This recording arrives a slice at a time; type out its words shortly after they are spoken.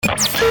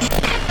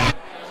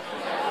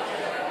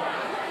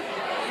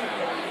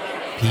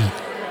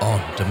Pete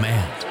on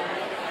Demand.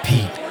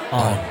 Pete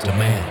on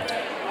Demand.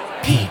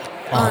 Pete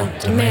on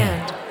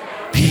Demand.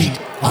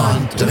 Pete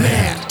on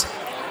Demand.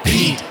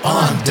 Pete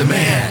on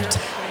Demand.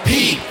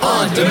 Pete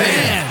on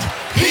Demand.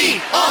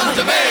 Pete on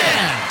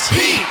Demand.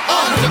 Pete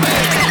on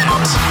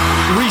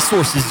Demand.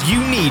 Resources you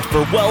need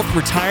for wealth,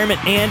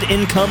 retirement, and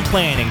income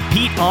planning.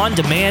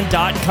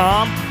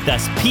 PeteOnDemand.com.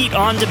 That's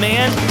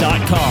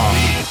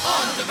PeteOnDemand.com.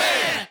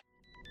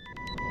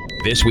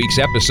 This week's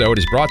episode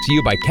is brought to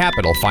you by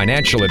Capital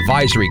Financial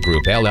Advisory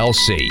Group,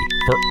 LLC,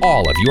 for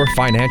all of your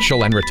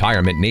financial and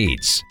retirement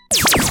needs.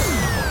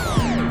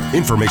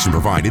 Information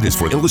provided is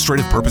for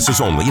illustrative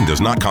purposes only and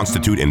does not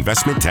constitute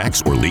investment,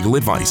 tax, or legal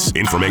advice.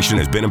 Information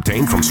has been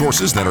obtained from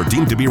sources that are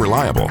deemed to be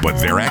reliable, but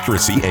their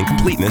accuracy and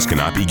completeness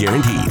cannot be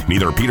guaranteed.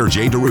 Neither Peter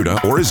J.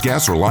 D'Arruda or his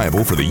guests are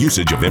liable for the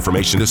usage of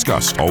information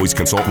discussed. Always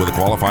consult with a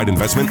qualified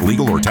investment,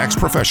 legal, or tax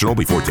professional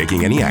before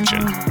taking any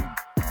action.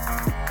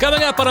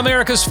 Coming up on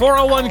America's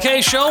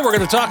 401k show, we're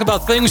going to talk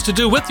about things to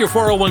do with your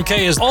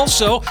 401k.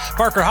 Also,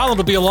 Parker Holland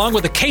will be along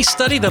with a case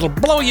study that'll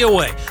blow you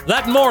away.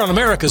 That and more on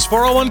America's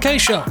 401k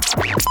show.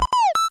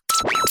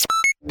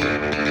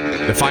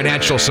 The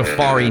Financial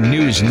Safari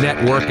News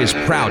Network is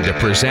proud to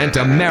present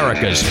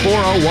America's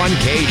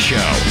 401k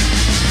show.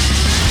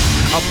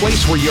 A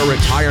place where your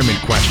retirement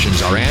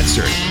questions are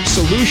answered,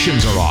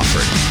 solutions are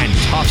offered, and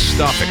tough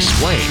stuff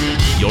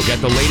explained. You'll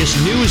get the latest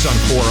news on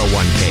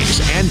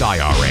 401ks and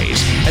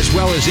IRAs, as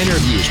well as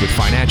interviews with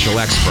financial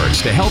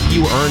experts to help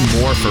you earn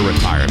more for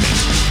retirement.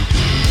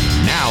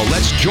 Now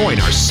let's join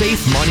our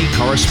Safe Money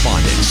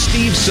correspondent,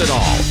 Steve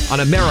Siddall, on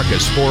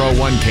America's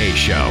 401k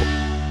show.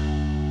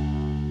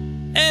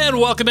 And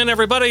welcome in,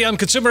 everybody. I'm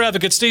consumer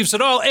advocate Steve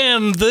Siddall,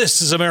 and this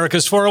is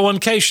America's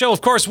 401k show. Of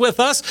course, with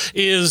us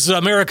is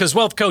America's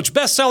wealth coach,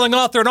 best-selling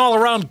author, and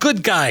all-around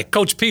good guy,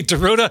 Coach Pete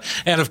D'Arruda.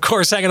 And, of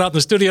course, hanging out in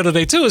the studio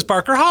today, too, is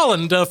Parker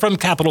Holland from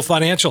Capital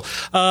Financial.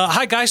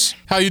 Hi, guys.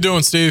 How you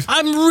doing, Steve?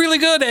 I'm really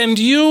good. And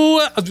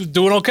you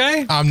doing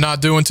okay? I'm not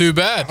doing too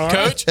bad. All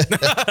Coach? Right.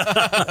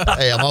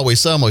 Hey, I'm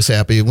always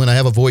happy. When I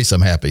have a voice,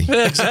 I'm happy.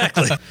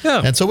 Exactly.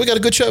 Yeah. And so we got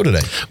a good show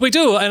today. We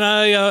do. And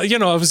I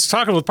was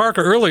talking with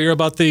Parker earlier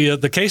about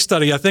the case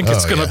study. I think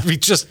it's going to be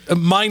just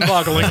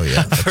mind-boggling. Oh,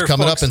 yeah. It's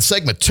coming up in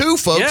segment 2,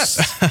 folks.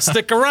 Yes.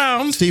 Stick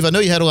around. Steve, I know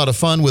you had a lot of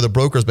fun with the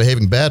brokers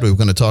behaving bad. We're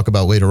going to talk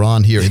about later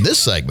on here in this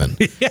segment.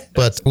 Yes.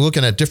 But we're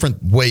looking at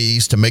different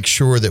ways to make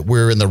sure that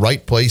we're in the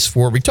right place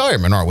for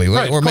retirement, aren't we?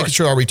 Right, we're making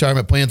sure our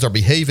retirement plans are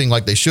behaving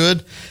like they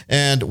should.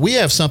 And we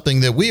have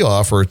something that we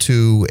offer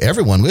to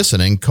everyone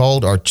listening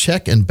called our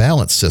check and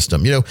balance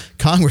system. You know,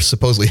 Congress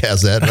supposedly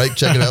has that, right?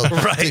 Check it out.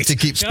 Right. To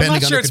keep spending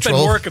under control. I'm not sure it's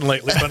been working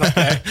lately, but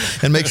okay.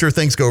 And make sure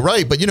things go right.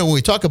 But, you know, when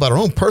we talk about our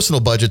own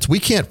personal budgets, we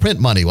can't print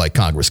money like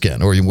Congress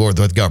can or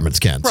the governments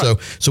can. Right.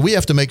 So we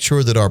have to make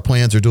sure that our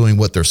plans are doing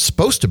what they're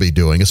supposed to be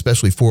doing,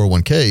 especially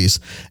 401ks.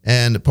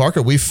 And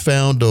Parker, we've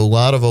found a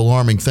lot of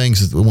alarming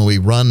things when we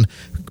run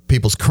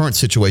people's current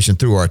situation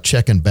through our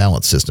check and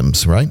balance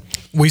systems, right?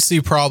 We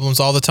see problems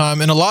all the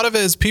time. And a lot of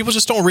it is people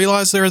just don't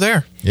realize they're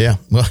there. Yeah.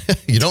 Well,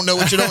 you don't know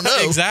what you don't know.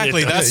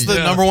 Exactly. That's the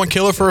number one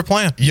killer for a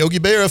plan. Yogi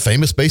Berra,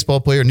 famous baseball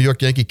player, New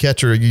York Yankee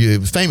catcher,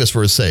 famous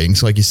for his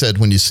sayings. Like he said,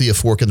 when you see a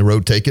fork in the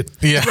road, take it.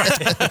 Yeah.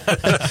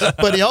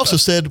 But he also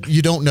said,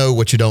 you don't know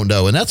what you don't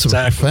know. And that's a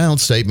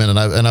profound statement.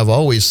 And I've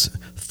always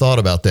thought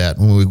about that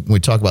when we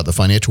talk about the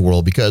financial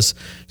world, because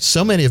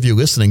so many of you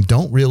listening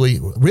don't really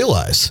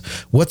realize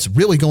what's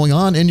really going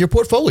on in your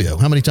portfolio.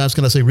 How many times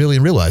can I say really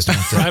and realize?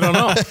 I don't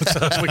know.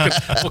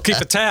 We'll keep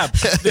a tab.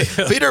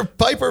 Peter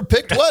Piper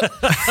picked what?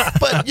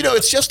 But, you know,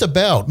 it's just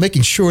about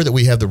making sure that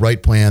we have the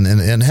right plan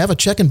and have a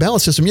check and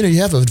balance system. You know,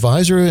 you have an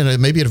advisor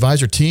and maybe an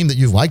advisor team that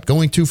you've liked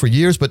going to for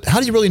years, but how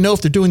do you really know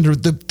if they're doing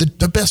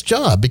the best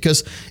job?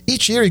 Because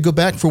each year you go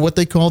back for what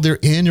they call their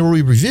annual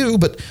review,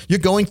 but you're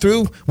going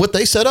through what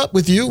they set up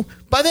with you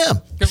by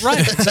them. You're right,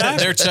 exactly.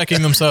 They're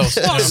checking themselves.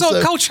 Well,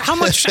 so, Coach, how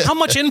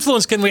much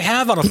influence can we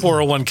have on a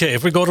 401k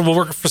if we go to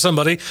work for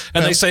somebody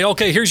and they say,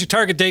 okay, here's your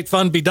target date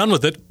fund, be done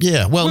with it?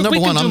 Yeah, well, number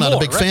one, I'm not a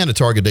big fan of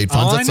target date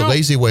funds. That's a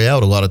lazy way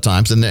out a lot of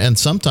times. And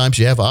sometimes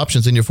you have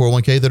options in your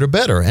 401k that are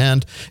better.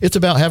 And it's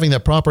about having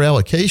that proper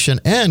allocation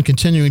and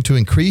continuing to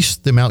increase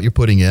the amount you're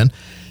putting in.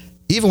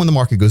 Even when the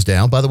market goes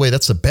down. By the way,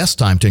 that's the best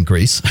time to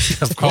increase.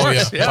 Of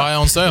course. Buy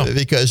on sale.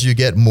 Because you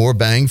get more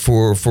bang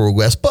for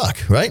less buck,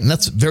 right? And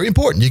that's very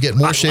important. You get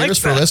more shares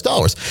for less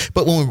dollars.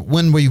 But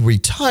when we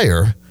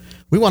retire,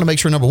 we want to make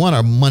sure, number one,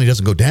 our money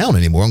doesn't go down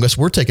anymore unless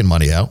we're taking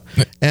money out.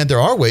 And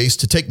there are ways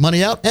to take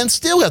money out and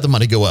still have the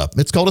money go up.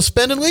 It's called a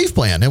spend and leave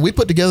plan. And we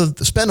put together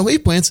the spend and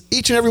leave plans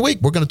each and every week.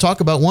 We're going to talk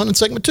about one in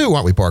segment 2,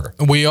 aren't we, Parker?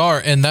 We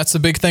are. And that's the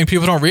big thing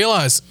people don't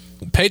realize.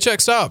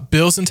 Paychecks stop.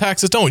 Bills and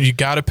taxes don't. You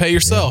got to pay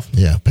yourself.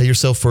 Yeah. Pay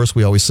yourself first,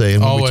 we always say.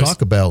 And when we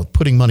talk about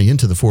putting money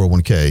into the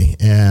 401k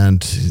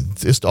and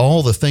just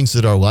all the things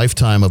that our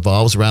lifetime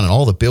evolves around and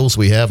all the bills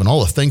we have and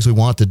all the things we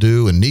want to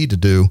do and need to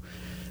do,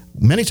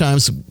 many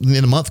times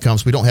in a month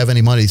comes, we don't have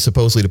any money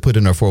supposedly to put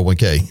in our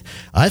 401k.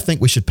 I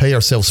think we should pay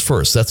ourselves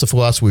first. That's the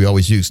philosophy we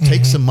always use.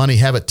 Take some money,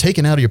 have it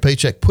taken out of your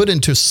paycheck, put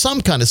into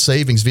some kind of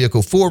savings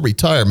vehicle for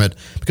retirement.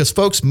 Because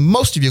folks,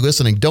 most of you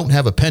listening don't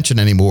have a pension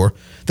anymore.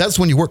 That's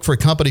when you work for a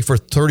company for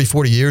 30,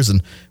 40 years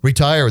and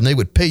retire, and they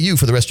would pay you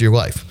for the rest of your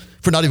life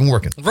for not even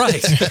working.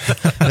 Right.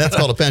 That's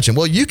called a pension.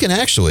 Well, you can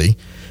actually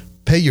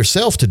pay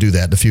yourself to do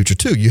that in the future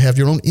too. You have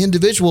your own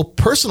individual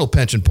personal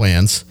pension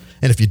plans.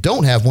 And if you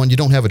don't have one, you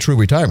don't have a true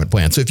retirement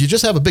plan. So if you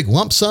just have a big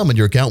lump sum in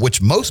your account,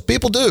 which most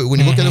people do when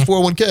you look at a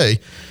 401k,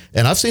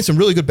 and I've seen some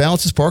really good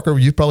balances, Parker,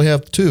 you probably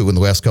have too in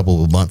the last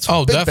couple of months.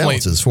 Oh, big definitely.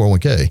 Balances,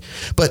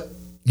 401k. But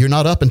you're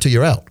not up until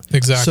you're out.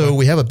 Exactly. So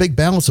we have a big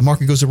balance. The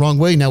market goes the wrong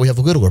way. Now we have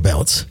a littler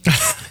balance.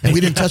 And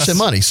we didn't touch that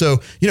money.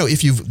 So,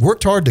 if you've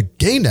worked hard to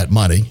gain that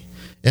money,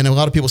 and a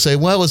lot of people say,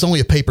 well, it's only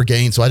a paper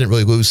gain, so I didn't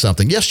really lose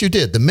something. Yes, you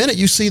did. The minute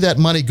you see that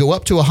money go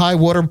up to a high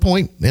water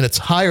point, and it's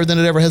higher than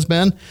it ever has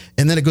been,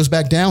 and then it goes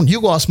back down,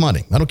 you lost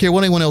money. I don't care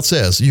what anyone else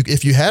says.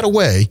 If you had a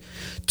way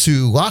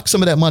to lock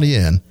some of that money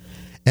in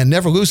and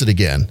never lose it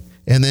again,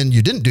 and then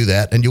you didn't do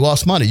that and you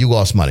lost money, you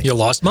lost money. You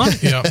lost money.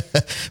 Yeah.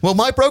 Well,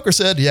 my broker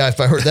said, yeah, if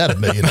I heard that a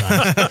million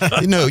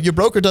times. Your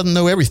broker doesn't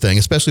know everything,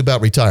 especially about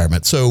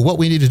retirement. So what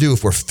we need to do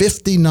if we're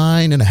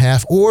 59 and a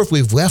half, or if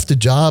we've left a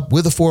job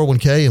with a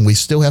 401k and we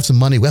still have some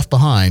money left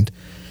behind,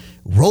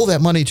 roll that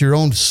money to your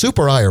own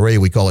super IRA,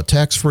 we call it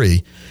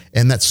tax-free.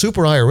 And that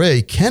super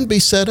IRA can be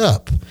set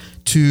up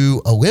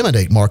to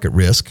eliminate market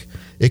risk.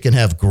 It can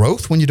have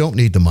growth when you don't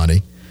need the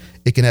money.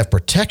 It can have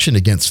protection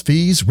against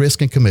fees,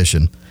 risk, and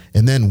commission.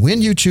 And then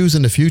when you choose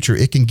in the future,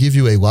 it can give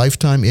you a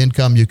lifetime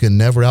income you can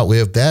never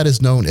outlive. That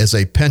is known as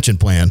a pension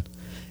plan.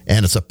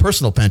 And it's a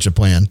personal pension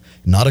plan,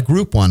 not a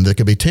group one that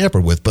can be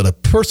tampered with, but a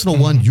personal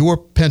one, your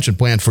pension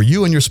plan for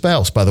you and your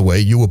spouse, by the way.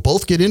 You will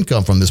both get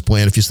income from this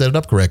plan if you set it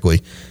up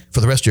correctly for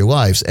the rest of your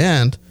lives.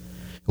 And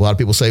a lot of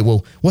people say,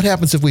 well, what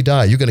happens if we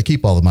die? You're going to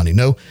keep all the money.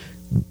 No,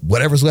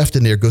 whatever's left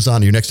in there goes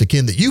on to your next of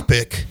kin that you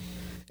pick.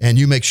 And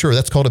you make sure.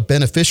 That's called a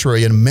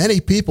beneficiary. And many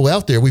people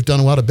out there, we've done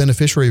a lot of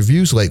beneficiary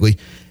reviews lately,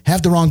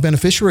 have the wrong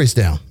beneficiaries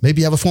down.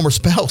 Maybe you have a former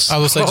spouse. I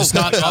would say just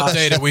not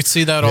updated. We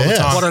see that all the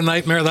time. What a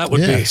nightmare that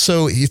would be.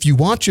 So if you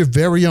want your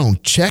very own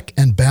check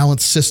and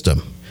balance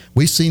system,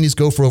 we've seen these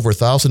go for over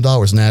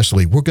 $1,000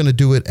 nationally. We're going to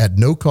do it at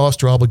no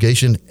cost or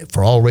obligation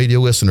for all radio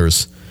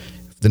listeners.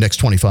 The next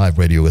 25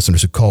 radio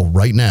listeners who call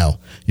right now.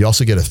 You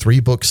also get a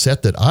 3-book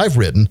set that I've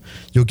written.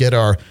 You'll get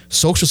our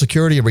Social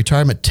Security and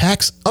Retirement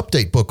Tax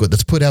Update booklet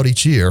that's put out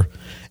each year.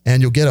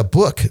 And you'll get a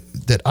book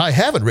that I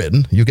haven't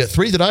written. You get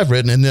 3 that I've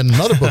written, and then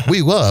another book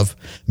we love,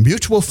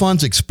 Mutual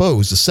Funds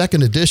Exposed, the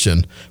second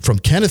edition from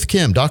Kenneth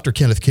Kim, Dr.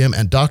 Kenneth Kim,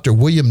 and Dr.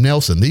 William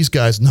Nelson. These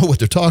guys know what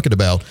they're talking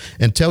about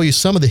and tell you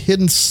some of the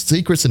hidden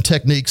secrets and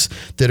techniques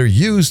that are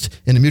used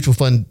in the mutual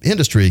fund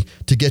industry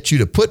to get you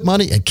to put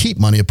money and keep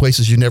money in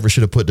places you never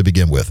should have put to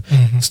begin with.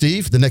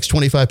 Steve, the next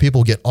 25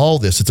 people get all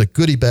this. It's a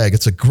goodie bag.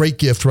 It's a great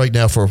gift right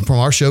now from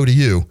our show to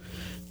you.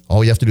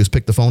 All you have to do is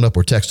pick the phone up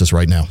or text us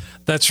right now.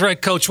 That's right,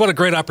 Coach. What a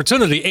great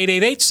opportunity.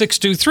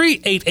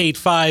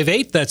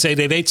 888-623-8858. That's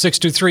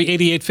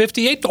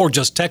 888-623-8858. Or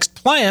just text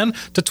PLAN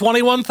to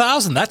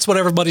 21,000. That's what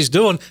everybody's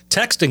doing,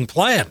 texting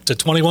PLAN to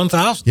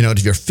 21,000.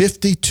 If you're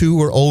 52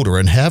 or older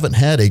and haven't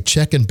had a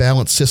check and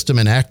balance system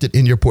enacted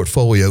in your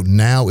portfolio,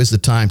 now is the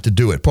time to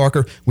do it.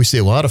 Parker, we see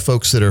a lot of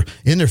folks that are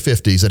in their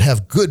 50s that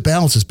have good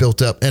balances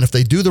built up. And if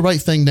they do the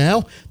right thing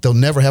now, they'll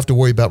never have to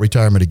worry about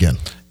retirement again.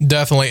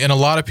 Definitely. And a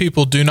lot of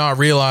people do not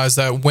realize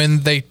that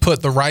when they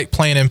put the right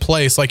plan in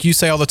place, like you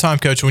say all the time,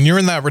 Coach, when you're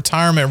in that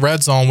retirement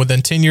red zone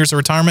within 10 years of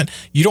retirement,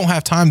 you don't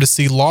have time to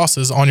see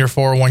losses on your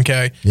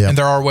 401k. Yep. And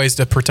there are ways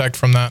to protect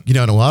from that. And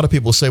a lot of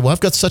people say, well, I've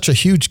got such a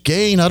huge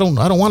gain. I don't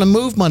want to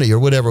move money or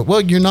whatever.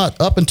 Well, you're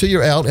not up until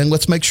you're out, and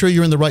let's make sure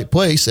you're in the right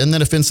place. And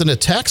then if it's in a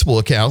taxable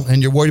account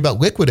and you're worried about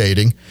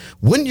liquidating,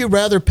 wouldn't you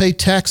rather pay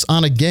tax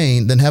on a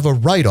gain than have a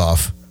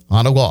write-off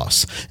on a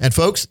loss? And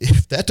folks,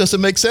 if that doesn't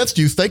make sense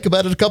to you, think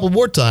about it a couple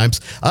more times.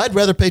 I'd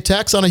rather pay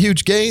tax on a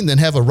huge gain than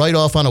have a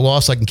write-off on a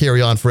loss I can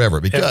carry on forever,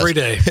 because every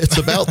day. It's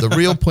about the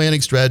real planning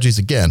strategies,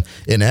 again,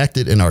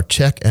 enacted in our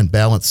check and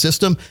balance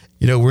system.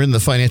 We're in the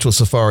Financial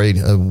Safari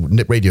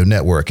radio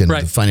network, and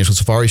the Financial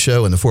Safari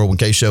show and the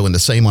 401k show in the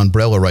same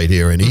umbrella right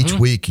here. And each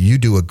week you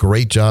do a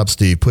great job,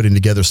 Steve, putting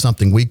together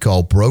something we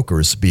call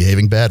Brokers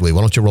Behaving Badly.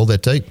 Why don't you roll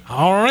that tape?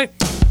 All right.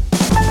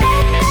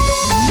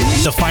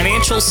 The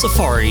Financial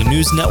Safari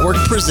News Network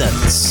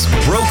presents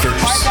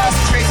Brokers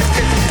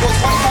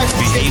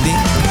Behaving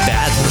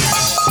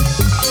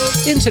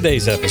Badly. In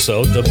today's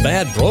episode, the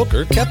bad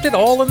broker kept it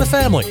all in the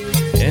family,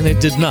 and it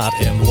did not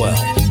end well.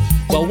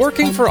 While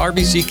working for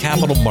RBC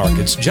Capital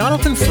Markets,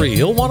 Jonathan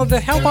Freehill wanted to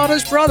help out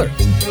his brother.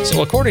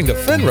 So according to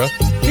FINRA,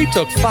 he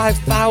took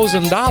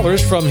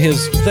 $5,000 from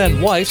his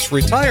then-wife's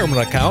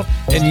retirement account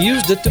and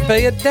used it to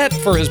pay a debt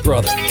for his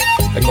brother.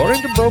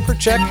 According to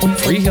BrokerCheck,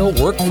 Freehill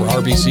worked for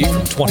RBC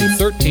from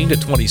 2013 to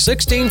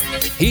 2016.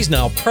 He's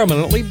now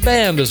permanently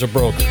banned as a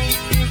broker.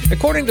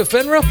 According to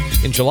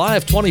FINRA, in July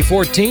of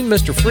 2014,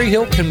 Mr.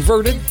 Freehill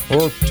converted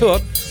or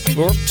took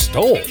or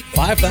stole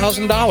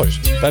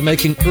 $5,000 by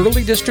making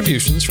early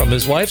distributions from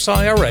his wife's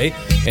IRA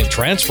and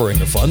transferring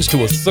the funds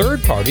to a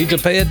third party to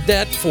pay a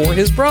debt for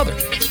his brother.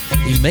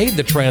 He made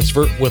the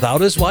transfer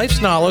without his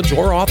wife's knowledge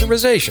or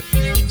authorization.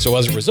 So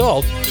as a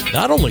result,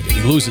 not only did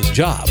he lose his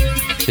job,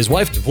 his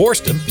wife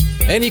divorced him,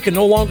 and he can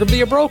no longer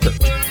be a broker.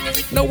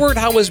 No word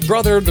how his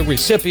brother, the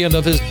recipient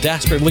of his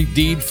dastardly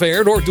deed,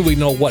 fared, or do we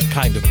know what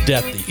kind of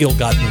debt the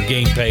ill-gotten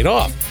gain paid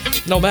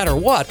off. No matter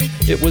what,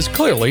 it was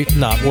clearly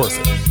not worth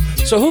it.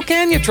 So who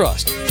can you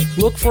trust?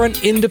 Look for an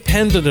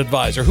independent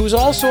advisor who's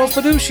also a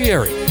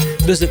fiduciary.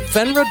 Visit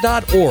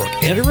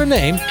FINRA.org, enter a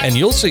name, and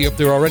you'll see if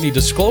there are any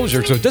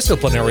disclosures or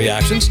disciplinary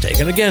actions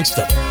taken against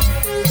them.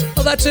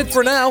 Well, that's it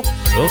for now.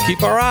 We'll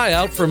keep our eye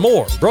out for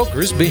more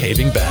brokers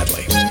behaving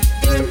badly.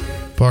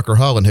 Parker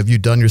Holland, have you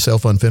done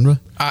yourself on FINRA?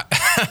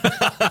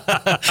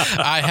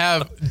 I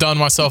have done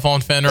myself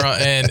on FINRA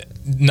and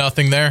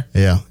nothing there.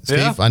 Yeah. Steve,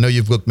 Yeah. I know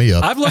you've looked me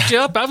up. I've looked you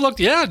up.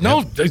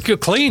 You're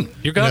clean.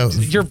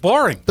 You're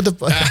boring.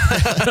 But Not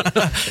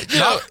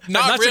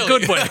That's really. a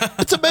good way.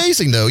 it's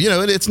amazing, though.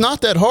 It's not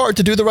that hard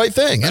to do the right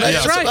thing. And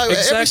That's right. every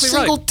Exactly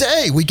single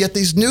day, we get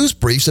these news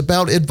briefs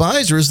about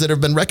advisors that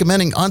have been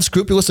recommending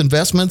unscrupulous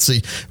investments,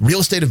 the real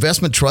estate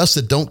investment trusts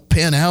that don't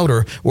pan out,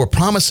 or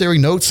promissory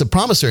notes. A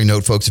promissory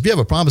note, folks, if you have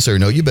a promissory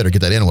note, you better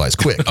get that analyzed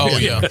quick. Oh,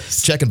 yeah.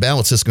 Check and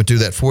balance system can do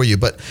that for you.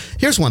 But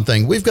here's one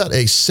thing. We've got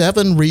a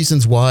 7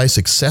 reasons why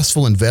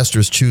successful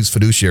investors choose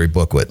fiduciary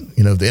booklet.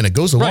 And it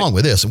goes along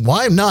with this.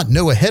 Why not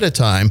know ahead of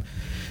time,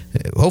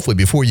 hopefully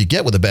before you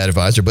get with a bad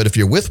advisor, but if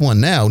you're with one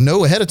now,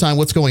 know ahead of time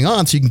what's going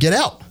on so you can get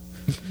out.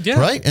 Yeah.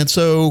 Right? And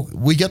so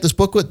we get this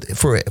booklet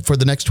for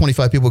the next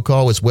 25 people who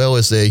call, as well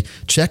as a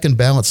check and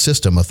balance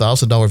system,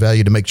 $1,000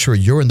 value to make sure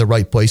you're in the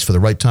right place for the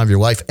right time of your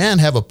life, and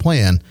have a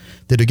plan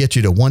that'll get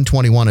you to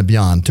 121 and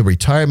beyond, to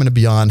retirement and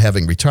beyond,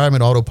 having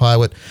retirement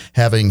autopilot,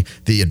 having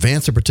the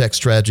advance and protect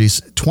strategies,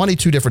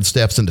 22 different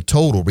steps in the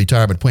total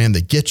retirement plan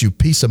that get you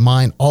peace of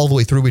mind all the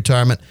way through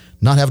retirement,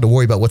 not having to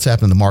worry about what's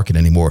happening in the market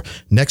anymore.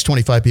 Next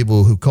 25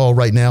 people who call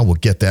right now will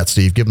get that,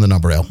 Steve. Give them the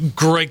number, Al.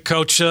 Great,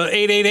 Coach.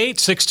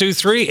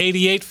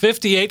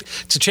 888-623-8858.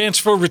 It's a chance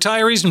for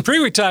retirees and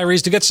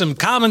pre-retirees to get some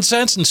common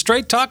sense and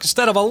straight talk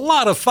instead of a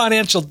lot of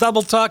financial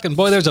double talk. And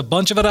boy, there's a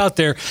bunch of it out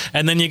there.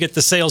 And then you get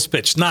the sales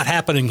pitch. Not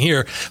happening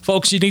here.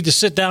 Folks, you need to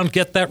sit down,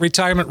 get that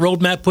retirement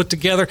roadmap put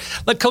together.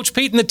 Let Coach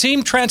Pete and the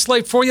team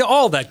translate for you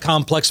all that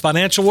complex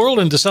financial world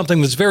into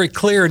something that's very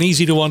clear and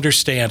easy to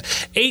understand.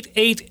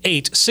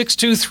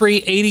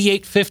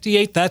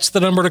 888-623-8858. That's the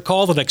number to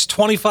call. The next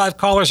 25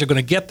 callers are going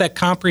to get that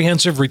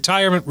comprehensive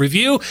retirement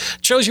review.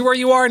 Shows you where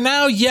you are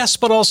now, yes,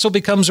 but also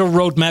becomes a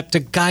roadmap to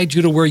guide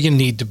you to where you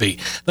need to be.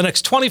 The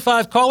next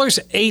 25 callers,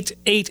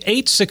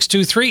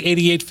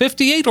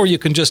 888-623-8858, or you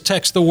can just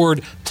text the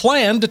word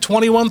PLAN to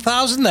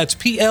 21,000. That's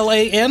PLAN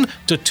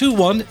to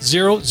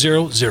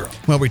 21000.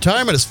 Well,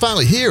 retirement is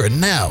finally here, and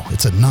now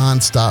it's a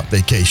non-stop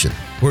vacation.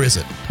 Where is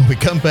it? When we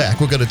come back,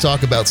 we're going to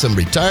talk about some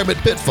retirement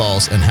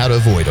pitfalls and how to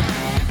avoid them.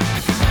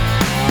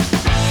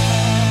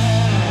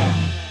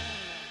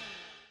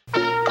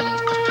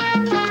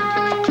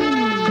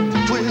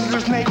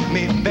 Twizzlers make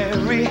me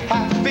very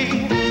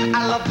happy.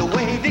 I love the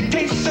way they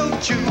taste so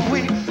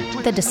chewy.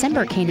 The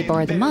December candy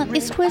bar of the month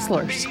is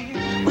Twizzlers.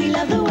 We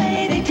love the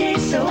way they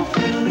taste so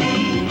fruity.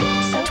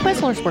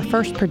 Twizzlers were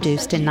first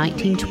produced in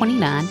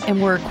 1929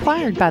 and were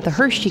acquired by the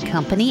Hershey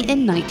Company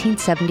in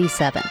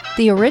 1977.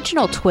 The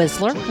original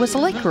Twizzler was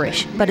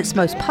licorice, but its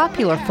most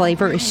popular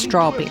flavor is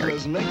strawberry.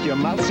 Make your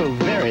mouth so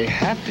very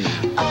happy.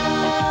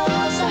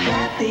 Oh, so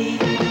happy.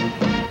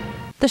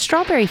 The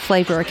strawberry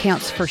flavor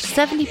accounts for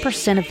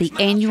 70% of the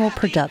annual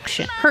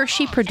production.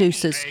 Hershey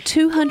produces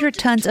 200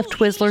 tons of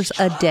Twizzlers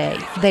a day.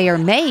 They are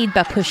made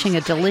by pushing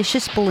a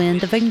delicious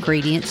blend of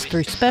ingredients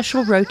through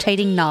special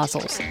rotating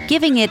nozzles,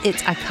 giving it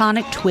its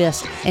iconic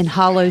twist and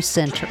hollow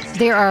center.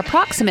 There are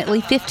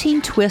approximately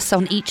 15 twists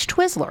on each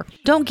Twizzler.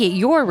 Don't get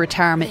your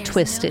retirement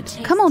twisted.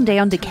 Come on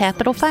down to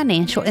Capital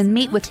Financial and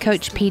meet with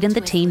Coach Pete and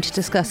the team to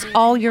discuss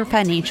all your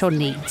financial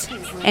needs.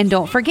 And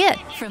don't forget,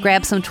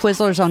 grab some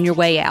Twizzlers on your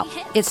way out.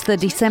 It's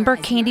the December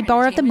candy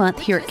bar of the month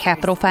here at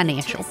Capital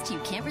Financial. You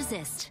can't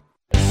resist.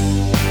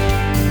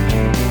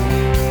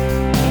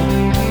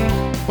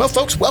 Well,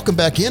 folks, welcome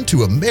back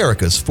into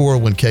America's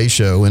 401k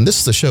show. And this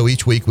is the show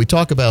each week we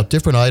talk about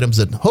different items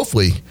that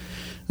hopefully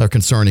are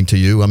concerning to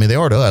you. I mean, they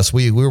are to us.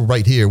 We're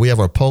right here. We have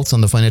our pulse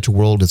on the financial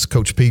world. It's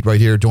Coach Pete right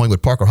here, joined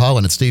with Parker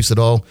Holland and Steve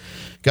Siddall.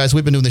 Guys,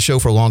 we've been doing this show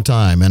for a long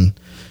time, and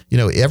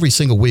every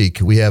single week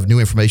we have new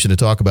information to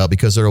talk about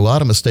because there are a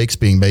lot of mistakes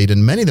being made,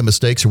 and many of the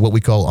mistakes are what we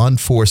call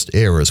unforced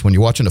errors. When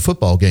you're watching a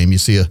football game, you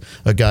see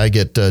a guy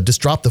get just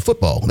drop the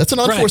football. That's an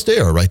unforced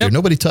error right there. Yep.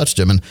 Nobody touched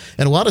him, and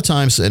a lot of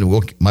times,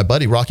 my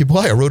buddy Rocky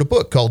Bleier wrote a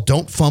book called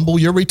 "Don't Fumble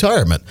Your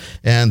Retirement,"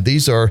 and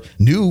these are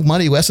new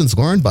money lessons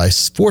learned by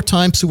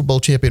 4-time Super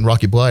Bowl champion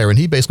Rocky Bleier, and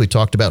he basically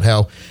talked about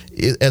how,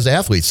 as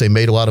athletes, they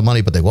made a lot of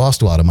money, but they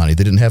lost a lot of money.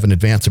 They didn't have an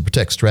advance and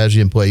protect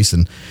strategy in place,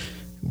 and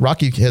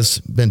Rocky has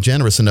been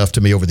generous enough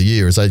to me over the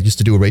years. I used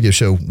to do a radio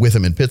show with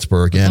him in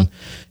Pittsburgh, and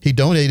he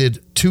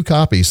donated 2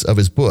 copies of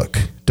his book,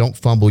 Don't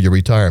Fumble Your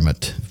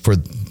Retirement, for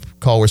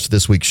callers to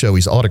this week's show.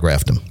 He's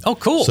autographed them. Oh,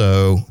 cool.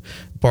 So,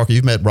 Parker,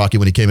 you've met Rocky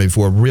when he came in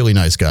before. Really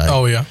nice guy.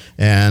 Oh, yeah.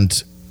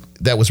 And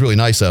that was really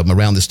nice of him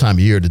around this time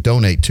of year to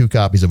donate 2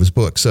 copies of his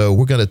book. So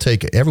we're going to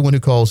take everyone who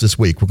calls this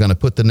week. We're going to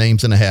put the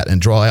names in a hat and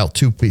draw out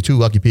two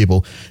lucky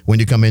people. When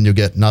you come in, you'll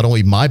get not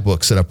only my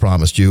books that I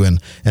promised you and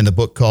the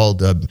book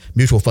called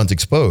Mutual Funds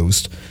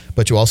Exposed,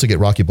 but you'll also get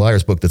Rocky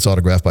Bleier's book that's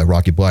autographed by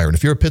Rocky Bleier. And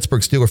if you're a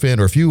Pittsburgh Steelers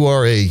fan, or if you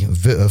are a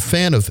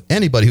fan of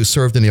anybody who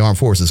served in the armed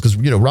forces, because,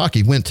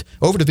 Rocky went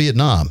over to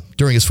Vietnam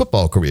during his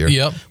football career,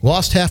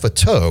 lost half a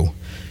toe,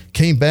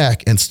 came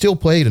back and still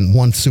played and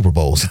won Super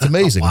Bowls. It's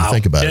amazing when you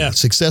think about it.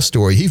 Success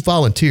story. He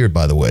volunteered,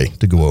 by the way,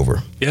 to go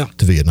over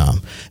to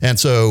Vietnam. And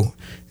so,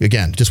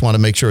 again, just want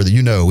to make sure that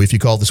if you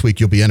call this week,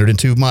 you'll be entered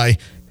into my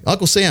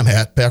Uncle Sam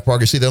hat. Pat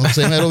Parker, see the Uncle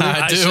Sam hat over there?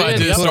 I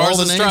do. Put all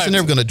the names in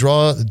there. We're going to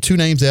draw 2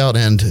 names out,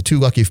 and 2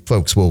 lucky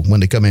folks will, when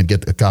they come in,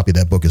 get a copy of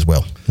that book as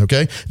well.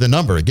 Okay? The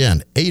number,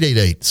 again,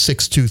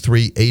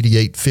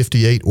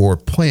 888-623-8858 or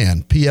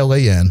PLAN,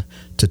 P-L-A-N,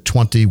 to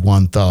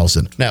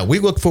 21,000. Now, we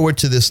look forward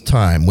to this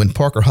time when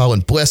Parker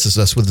Holland blesses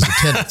us with his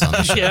attendance on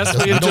the show. Yes,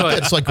 we enjoy it.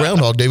 It's like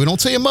Groundhog Day. We don't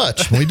see him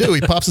much. When we do,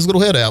 he pops his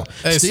little head out.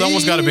 Hey,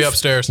 someone's got to be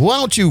upstairs. Why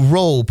don't you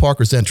roll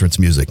Parker's entrance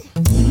music?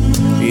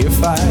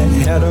 If I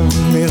had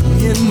 $1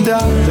 million,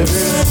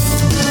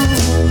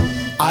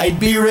 I'd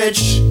be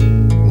rich.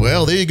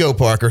 Well, there you go,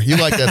 Parker. You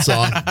like that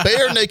song.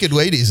 Bare Naked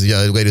Ladies,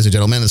 ladies and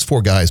gentlemen. There's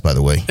 4 guys, by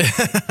the way. Go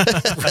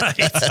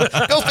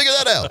figure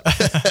that out.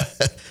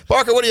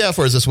 Parker, what do you have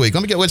for us this week?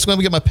 Let me get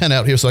my pen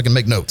out here so I can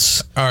make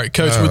notes. All right,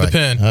 Coach, with the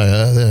pen.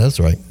 That's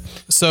right.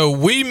 So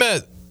we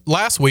met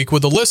last week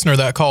with a listener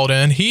that called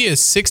in. He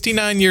is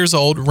 69 years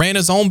old, ran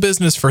his own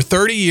business for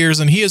 30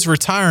 years, and he is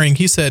retiring.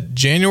 He said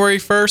January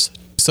 1st.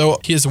 So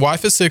his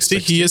wife is 60,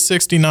 he is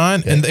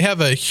 69, and they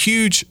have a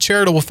huge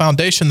charitable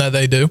foundation that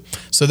they do.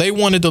 So they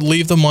wanted to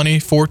leave the money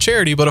for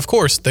charity, but of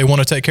course they want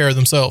to take care of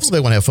themselves. Well,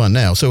 they want to have fun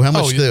now. So how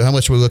much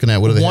are we looking at?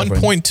 What do they have?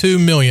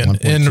 $1.2 million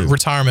in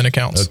retirement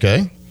accounts.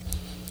 Okay.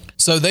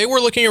 So they were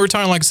looking at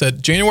retiring, like I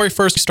said, January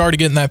 1st, started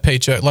getting that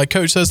paycheck. Like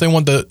Coach says, they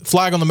want the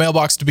flag on the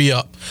mailbox to be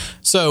up.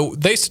 So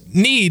they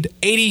need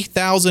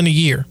 $80,000 a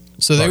year.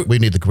 So we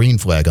need the green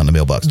flag on the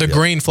mailbox. The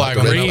green flag.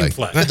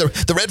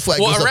 The red flag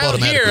goes up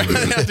automatically.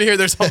 Around here,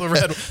 there's all the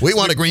red. We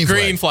want a green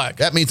flag.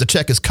 That means the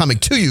check is coming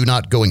to you,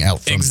 not going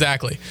out from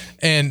Exactly.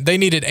 And they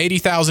needed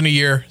 $80,000 a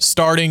year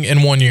starting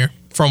in 1 year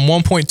from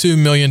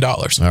 $1.2 million.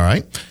 All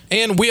right.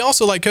 And we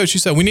also, like Coach, you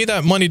said, we need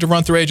that money to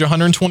run through age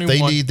 121.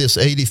 They need this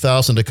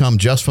 $80,000 to come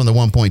just from the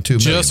 $1.2 million.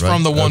 Just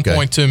from the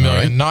 $1.2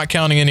 million, not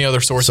counting any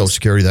other sources. Social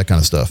Security, that kind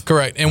of stuff.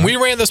 Correct. And we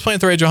ran this plan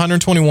through age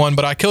 121,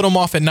 but I killed them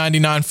off at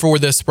 99 for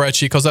this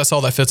spreadsheet because that's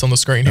all that fits on the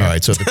screen here. All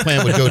right. So the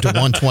plan would go to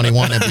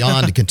 121 and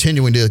beyond, and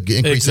continuing to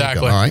increase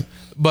income. All right.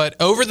 But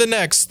over the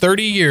next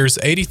 30 years,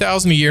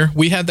 $80,000 a year,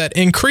 we had that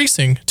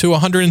increasing to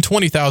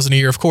 $120,000 a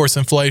year. Of course,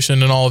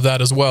 inflation and all of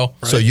that as well.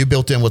 Right? So you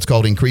built in what's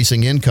called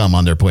increasing income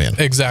on their plan.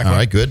 Exactly. All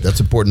right, good. That's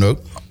an important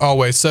note.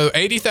 Always. So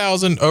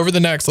 $80,000 over the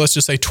next, let's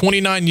just say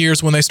 29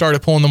 years when they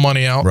started pulling the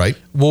money out, right,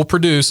 will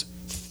produce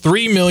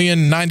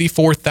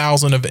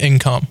 $3,094,000 of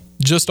income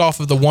just off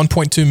of the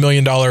 $1.2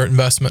 million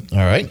investment. All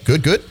right,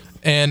 good.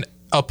 And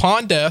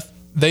upon death,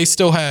 they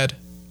still had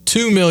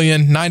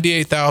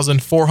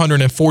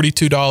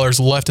 $2,098,442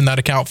 left in that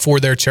account for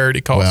their charity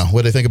cause. Wow,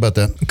 what do they think about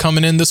that?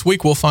 Coming in this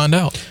week, we'll find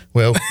out.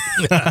 Well,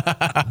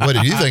 what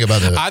do you think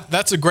about that?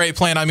 That's a great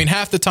plan. I mean,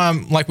 half the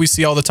time, like we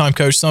see all the time,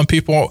 Coach, some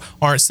people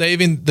aren't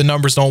saving. The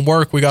numbers don't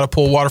work. We got to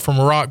pull water from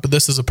a rock, but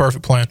this is a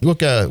perfect plan. Look,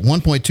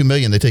 $1.2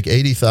 million, they take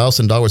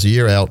 $80,000 a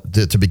year out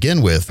to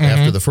begin with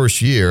after the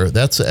first year.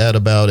 That's at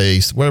about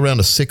around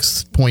a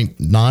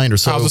 6.9 or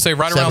so. I was going to say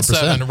right around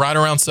 7%. Right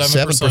around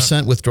 7%.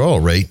 7%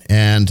 withdrawal rate,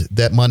 and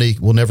that money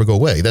will never go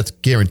away. That's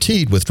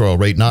guaranteed withdrawal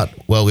rate, not,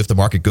 well, if the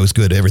market goes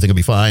good, everything will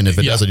be fine. If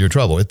it doesn't, you're in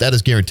trouble. That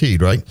is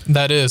guaranteed, right?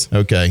 That is.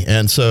 Okay.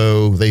 And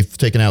so they've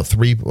taken out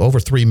over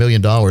 $3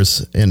 million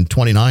in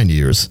 29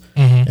 years,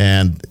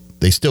 and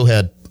they still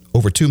had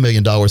over $2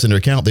 million in their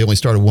account. They only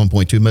started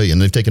 $1.2 million.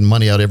 They've taken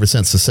money out ever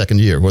since the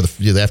second year, or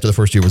after the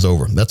first year was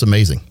over. That's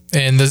amazing.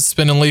 And the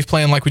spend and leave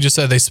plan, like we just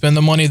said, they spend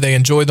the money, they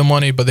enjoy the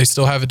money, but they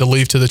still have it to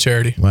leave to the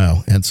charity.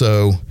 Wow. And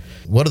so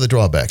what are the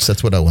drawbacks?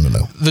 That's what I want to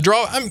know.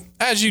 The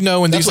as you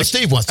know, that's what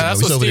Steve wants to know.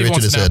 He's over there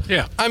itching his head.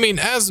 Yeah. I mean,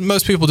 as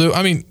most people do,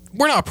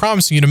 we're not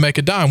promising you to make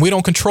a dime. We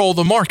don't control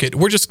the market.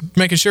 We're just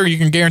making sure you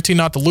can guarantee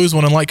not to lose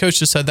one. And like Coach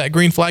just said, that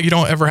green flag, you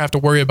don't ever have to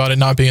worry about it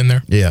not being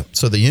there. Yeah.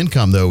 So the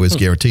income, though, is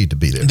guaranteed to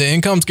be there. The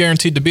income's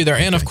guaranteed to be there.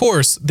 And of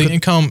course, the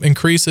income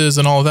increases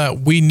and all of that.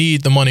 We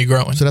need the money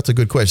growing. So that's a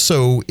good question.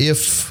 So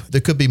if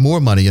there could be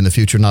more money in the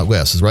future, not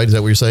less, right? Is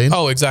that what you're saying?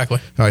 Oh, exactly.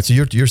 All right. So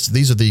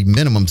these are the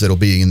minimums that'll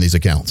be in these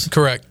accounts.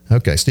 Correct.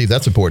 Okay, Steve,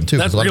 that's important too.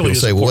 That A lot really of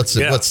people say, well,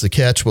 what's the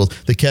catch? Well,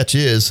 the catch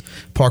is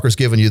Parker's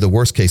giving you the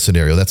worst case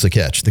scenario. That's the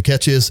catch. The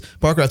catch is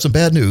Parker had some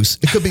bad news.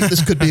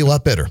 This could be a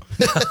lot better.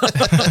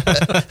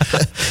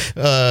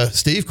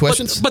 Steve,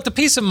 questions? But the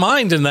peace of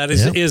mind in that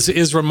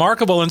is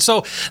remarkable. And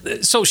so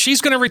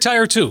she's going to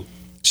retire too.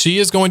 She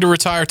is going to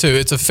retire too.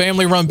 It's a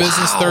family-run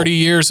business, 30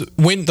 years.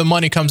 When the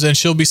money comes in,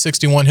 she'll be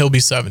 61, he'll be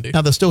 70.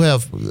 Now, they still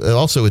have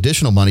also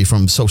additional money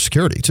from Social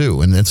Security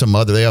too, and then some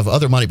other. They have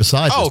other money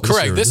besides. Oh,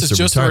 correct. This is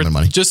just retirement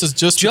money. Just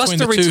between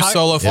the two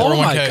solo 401ks. Oh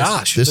my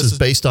gosh! This is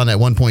based on that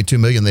 $1.2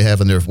 million they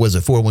have in their. Was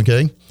it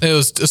 401k? It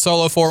was a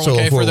solo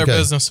 401k for their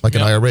business, like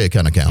an IRA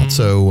kind of account.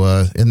 So,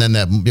 and then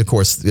that, of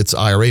course, it's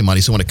IRA money.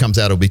 So when it comes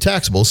out, it'll be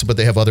taxable. So, but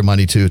they have other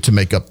money to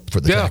make up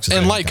for the taxes.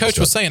 And like Coach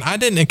was saying, I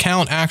didn't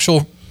account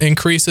actual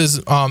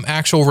increases,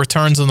 actual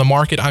returns in the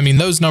market. I mean,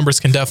 those numbers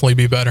can definitely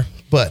be better.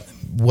 But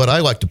what I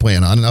like to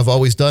plan on, and I've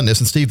always done this,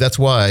 and Steve, that's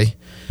why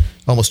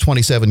almost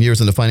 27 years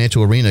in the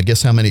financial arena,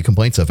 guess how many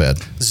complaints I've had?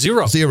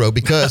 Zero,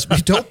 because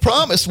we don't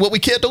promise what we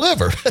can't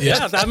deliver.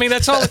 Yeah, I mean,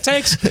 that's all it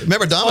takes.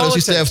 Remember, Domino's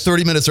used to have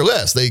 30 minutes or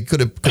less. They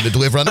could have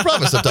delivered on the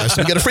promise sometimes.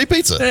 So we get a free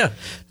pizza.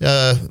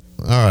 Yeah.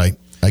 All right.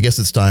 I guess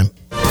it's time.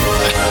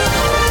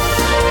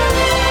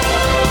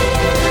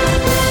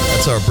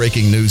 That's our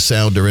breaking news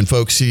sounder. And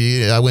folks,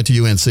 I went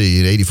to UNC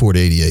at 84 to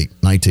 88,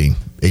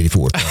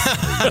 1984.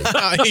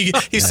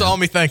 He saw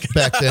me thinking.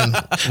 Back then,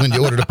 when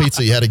you ordered a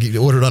pizza, you had to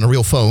order it on a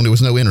real phone. There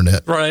was no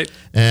internet. Right.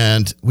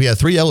 And we had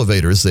 3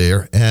 elevators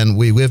there, and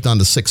we lived on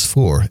the 6th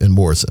floor in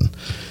Morrison.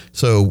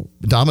 So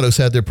Domino's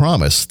had their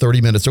promise, 30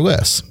 minutes or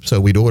less.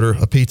 So we'd order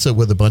a pizza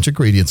with a bunch of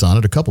ingredients on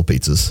it, a couple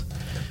pizzas.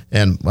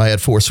 And I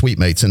had 4 suite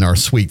mates in our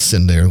suites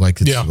in there.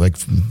 Like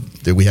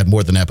we had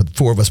more than that, but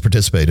 4 of us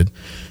participated.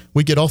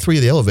 We'd get all 3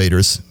 of the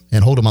elevators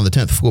and hold them on the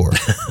 10th floor.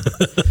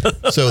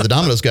 So the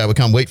Domino's guy would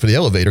come wait for the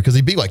elevator because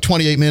he'd be like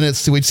 28 minutes.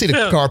 So we'd see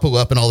the car pull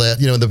up and all that,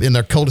 in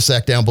the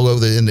cul-de-sac down below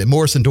in the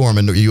Morrison dorm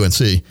in the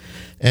UNC.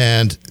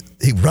 And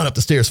he'd run up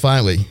the stairs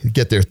finally,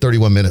 get there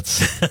 31 minutes.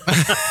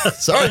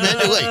 Sorry, man,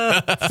 you're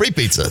late. Free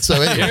pizza.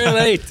 So anyway, you're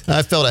late.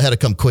 I felt I had to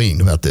come clean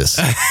about this.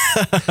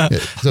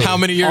 So how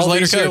many years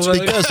later, Coach?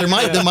 Because there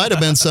might have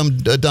been some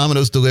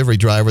Domino's delivery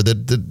driver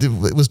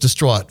that was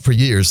distraught for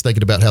years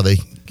thinking about how they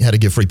had to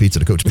give free pizza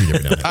to Coach Pete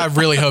every now and then. I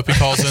really hope he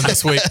calls in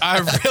this week. I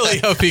really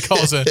hope he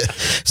calls in.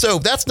 So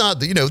that's not,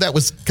 that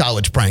was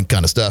college prank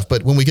kind of stuff.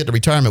 But when we get to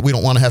retirement, we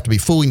don't want to have to be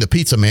fooling the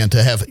pizza man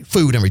to have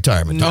food in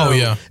retirement. No. Oh,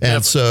 yeah.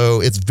 And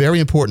so it's very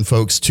important,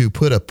 folks, to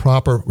put a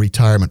proper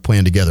retirement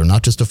plan together,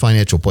 not just a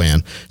financial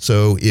plan.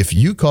 So if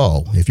you're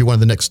one of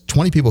the next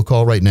 20 people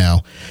call right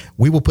now,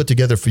 we will put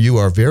together for you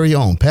our very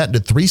own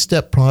patented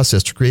 3-step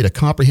process to create a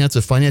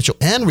comprehensive financial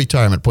and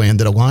retirement plan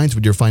that aligns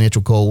with your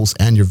financial goals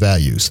and your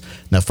values.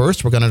 Now,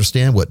 first, we're going to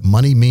understand what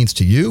money means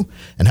to you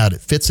and how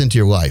it fits into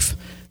your life.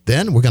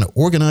 Then we're going to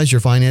organize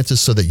your finances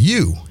so that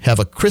you have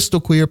a crystal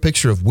clear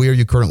picture of where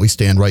you currently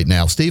stand right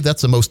now. Steve,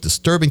 that's the most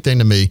disturbing thing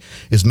to me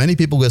is many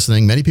people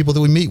listening, many people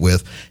that we meet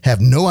with have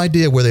no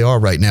idea where they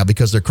are right now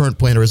because their current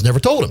planner has never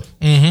told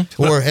them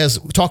or has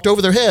talked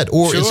over their head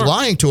or is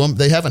lying to them.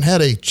 They haven't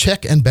had a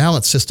check and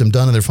balance system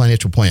done in their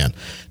financial plan.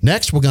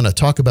 Next, we're going to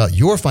talk about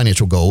your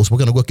financial goals. We're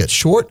going to look at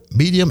short,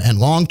 medium, and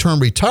long-term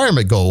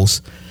retirement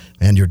goals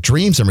and your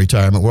dreams in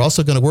retirement. We're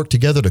also going to work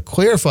together to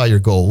clarify your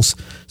goals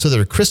so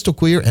they're crystal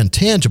clear and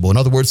tangible. In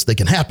other words, they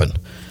can happen.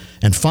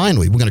 And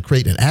finally, we're going to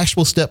create an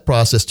actual step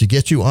process to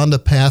get you on the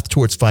path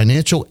towards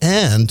financial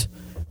and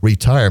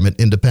retirement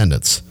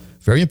independence.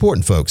 Very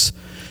important, folks.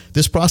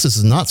 This process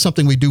is not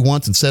something we do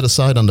once and set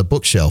aside on the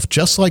bookshelf.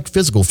 Just like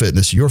physical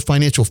fitness, your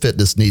financial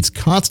fitness needs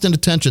constant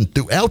attention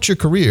throughout your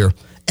career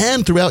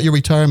and throughout your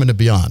retirement and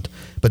beyond.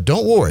 But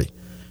don't worry,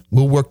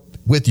 we'll work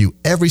with you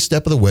every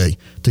step of the way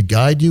to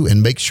guide you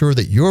and make sure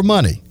that your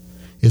money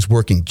is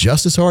working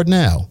just as hard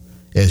now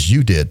as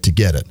you did to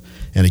get it.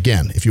 And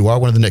again, if you are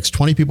one of the next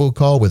 20 people who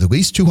call with at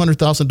least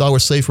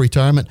 $200,000 saved for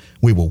retirement,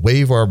 we will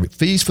waive our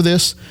fees for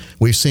this.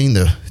 We've seen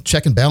the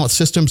check and balance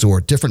systems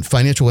or different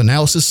financial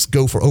analysis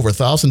go for over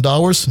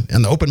 $1,000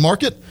 in the open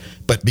market.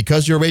 But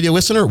because you're a radio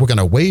listener, we're going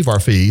to waive our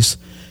fees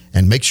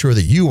and make sure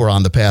that you are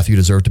on the path you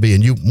deserve to be.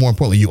 And you, more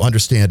importantly, you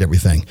understand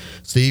everything.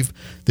 Steve,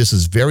 this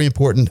is very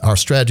important. Our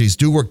strategies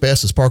do work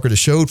best, as Parker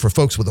just showed, for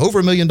folks with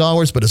over $1 million.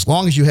 But as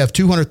long as you have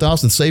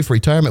 $200,000 saved for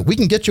retirement, we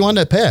can get you on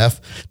that path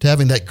to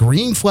having that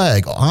green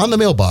flag on the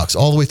mailbox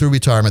all the way through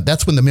retirement.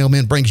 That's when the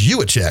mailman brings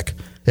you a check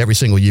every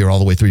single year all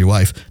the way through your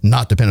life,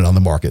 not dependent on the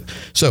market.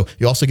 So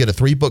you also get a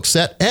 3-book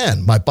set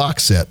and my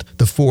box set,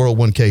 the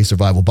 401k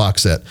Survival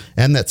Box Set,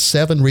 and that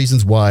 7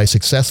 Reasons Why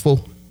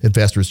Successful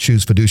Investors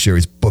Choose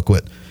Fiduciaries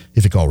booklet.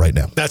 If you call right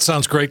now. That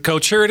sounds great,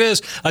 Coach. Here it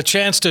is, a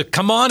chance to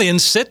come on in,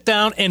 sit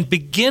down, and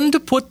begin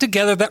to put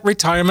together that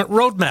retirement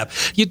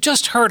roadmap. You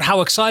just heard how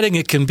exciting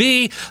it can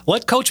be.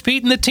 Let Coach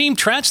Pete and the team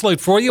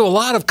translate for you a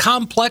lot of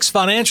complex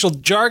financial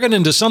jargon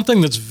into something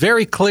that's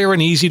very clear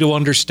and easy to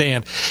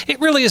understand. It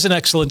really is an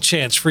excellent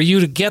chance for you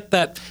to get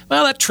that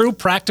true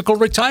practical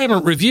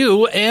retirement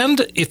review.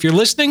 And if you're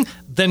listening,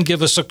 then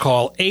give us a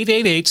call,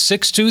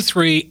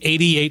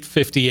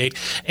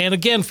 888-623-8858. And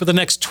again, for the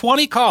next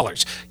 20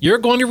 callers, you're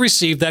going to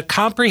receive that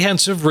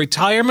comprehensive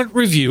retirement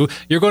review.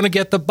 You're going to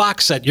get the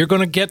box set. You're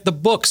going to get the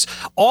books,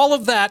 all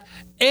of that.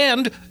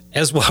 And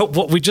as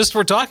what we just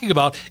were talking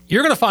about,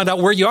 you're going to find out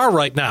where you are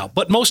right now.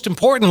 But most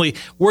importantly,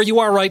 where you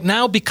are right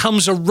now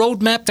becomes a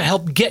roadmap to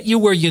help get you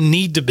where you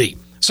need to be.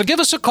 So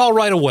give us a call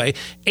right away,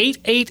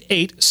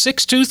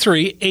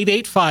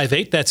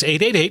 888-623-8858. That's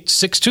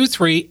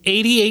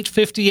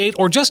 888-623-8858.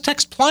 Or just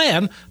text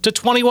PLAN to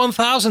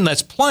 21,000.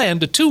 That's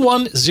PLAN to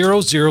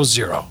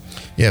 21000.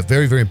 Yeah,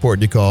 very, very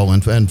important to call.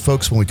 And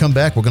folks, when we come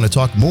back, we're going to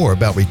talk more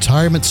about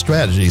retirement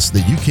strategies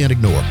that you can't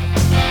ignore.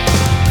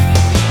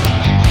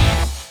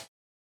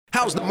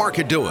 How's the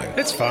market doing?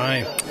 It's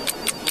fine.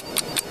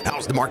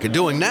 How's the market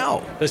doing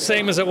now? The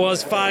same as it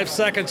was 5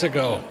 seconds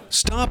ago.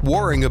 Stop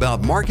worrying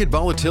about market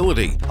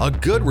volatility. A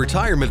good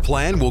retirement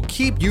plan will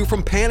keep you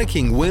from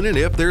panicking when and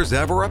if there's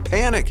ever a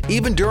panic,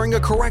 even during a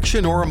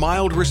correction or a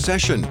mild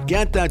recession.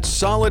 Get that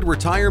solid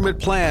retirement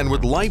plan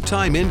with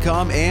lifetime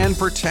income and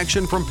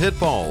protection from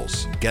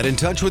pitfalls. Get in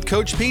touch with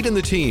Coach Pete and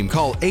the team.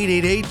 Call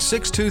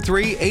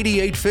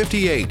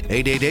 888-623-8858,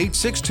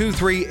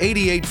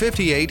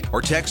 888-623-8858,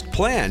 or text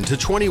PLAN to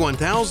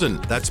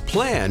 21,000. That's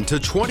PLAN to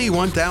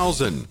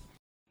 21,000.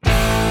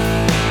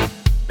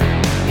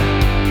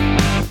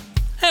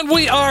 And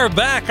we are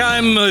back.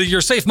 I'm your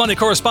Safe Money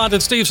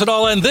correspondent, Steve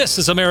Siddall, and this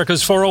is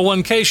America's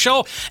 401k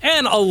show.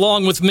 And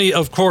along with me,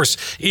 of course,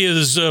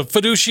 is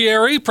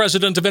Fiduciary,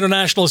 President of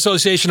International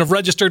Association of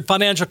Registered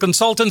Financial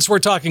Consultants. We're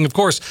talking, of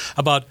course,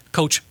 about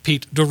Coach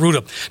Pete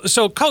D'Arruda.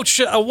 So, Coach,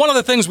 one of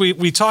the things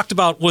we talked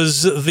about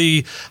was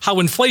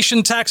how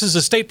inflation, taxes,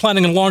 estate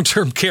planning, and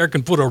long-term care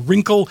can put a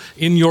wrinkle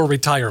in your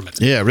retirement.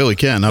 Yeah, it really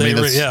can.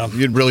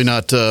 You're really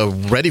not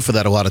ready for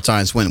that a lot of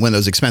times when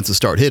those expenses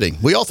start hitting.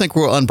 We all think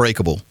we're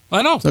unbreakable.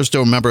 I know. I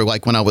still remember,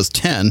 like, when I was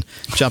 10,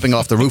 jumping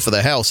off the roof of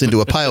the house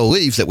into a pile of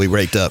leaves that we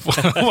raked up.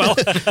 Well,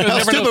 how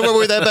stupid were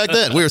we back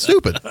then? We were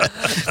stupid.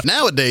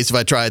 Nowadays, if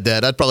I tried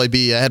that, I'd probably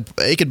be had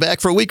aching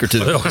back for a week or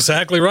two. Oh,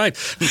 exactly right.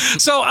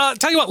 So,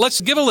 tell you what, let's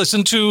give a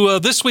listen to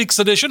this week's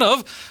edition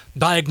of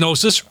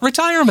Diagnosis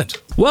Retirement.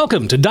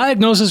 Welcome to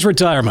Diagnosis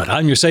Retirement.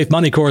 I'm your Safe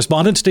Money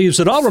correspondent, Steve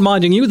Siddall,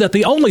 reminding you that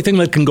the only thing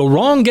that can go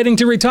wrong getting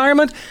to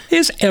retirement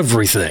is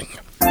everything.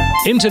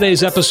 In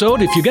today's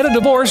episode, if you get a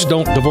divorce,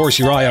 don't divorce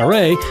your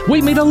IRA.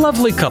 We meet a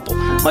lovely couple.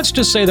 Let's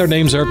just say their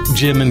names are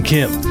Jim and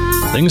Kim.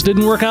 Things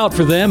didn't work out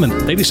for them, and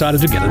they decided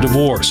to get a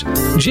divorce.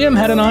 Jim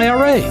had an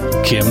IRA.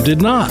 Kim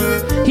did not.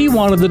 He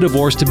wanted the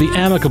divorce to be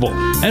amicable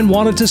and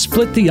wanted to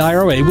split the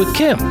IRA with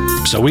Kim.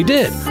 So he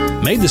did.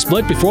 Made the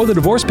split before the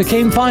divorce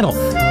became final,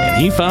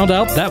 and he found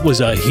out that was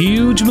a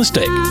huge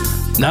mistake.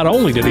 Not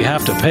only did he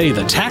have to pay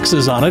the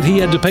taxes on it, he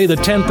had to pay the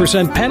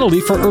 10%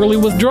 penalty for early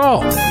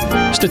withdrawal.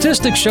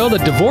 Statistics show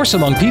that divorce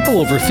among people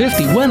over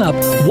 50 went up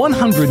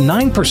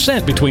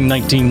 109% between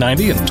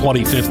 1990 and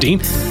 2015.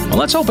 Well,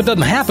 let's hope it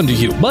doesn't happen to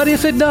you. But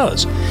if it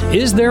does,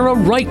 is there a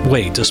right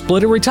way to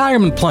split a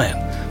retirement plan?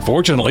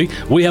 Fortunately,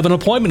 we have an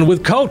appointment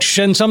with Coach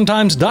and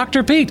sometimes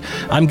Dr. Pete.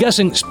 I'm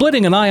guessing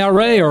splitting an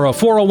IRA or a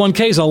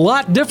 401k is a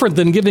lot different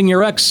than giving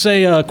your ex,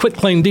 say, a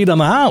quitclaim deed on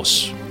the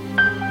house.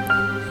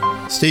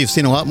 Steve,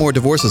 seen a lot more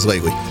divorces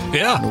lately.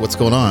 Yeah. I don't know what's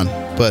going on,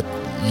 but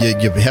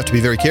you have to be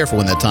very careful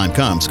when that time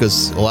comes,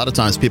 because a lot of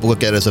times people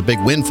look at it as a big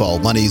windfall.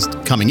 Money's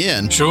coming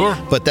in. Sure.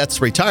 But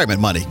that's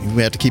retirement money.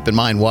 We have to keep in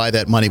mind why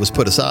that money was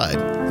put aside.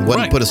 It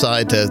wasn't put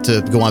aside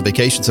to go on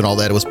vacations and all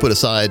that. It was put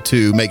aside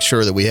to make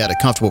sure that we had a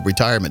comfortable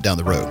retirement down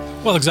the road.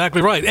 Well,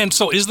 exactly right. And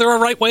so is there a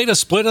right way to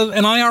split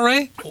an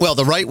IRA? Well,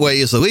 the right way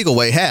is the legal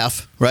way,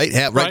 half, right?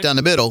 Half, right down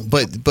the middle.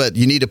 But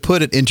you need to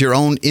put it into your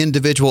own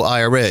individual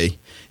IRA,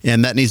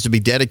 and that needs to be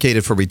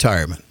dedicated for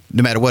retirement,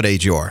 no matter what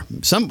age you are.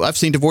 I've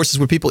seen divorces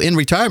with people in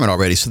retirement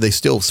already, so they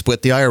still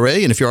split the IRA,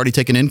 and if you're already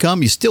taking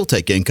income, you still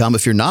take income.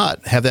 If you're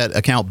not, have that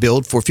account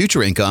build for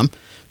future income,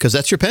 because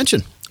that's your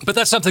pension. But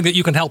that's something that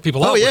you can help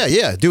people out with. Oh,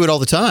 yeah. Do it all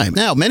the time.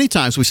 Now, many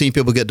times we've seen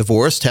people get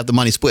divorced, have the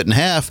money split in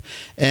half,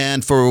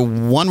 and for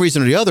one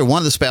reason or the other, one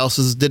of the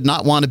spouses did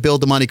not want to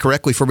build the money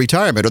correctly for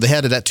retirement, or they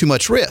had it at too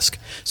much risk.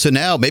 So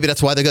now, maybe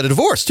that's why they got a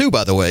divorce too,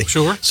 by the way.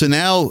 Sure. So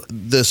now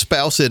the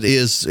spouse that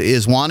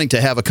is wanting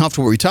to have a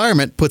comfortable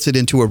retirement puts it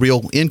into a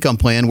real income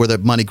plan where the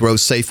money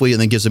grows safely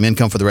and then gives them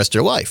income for the rest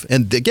of their life.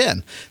 And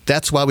again,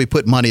 that's why we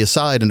put money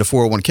aside into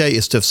 401k,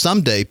 is to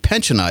someday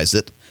pensionize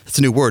it. It's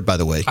a new word, by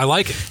the way. I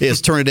like it.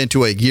 Is turn it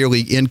into a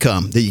yearly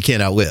income that you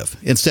can't outlive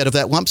instead of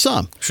that lump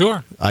sum.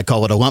 Sure. I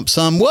call it a lump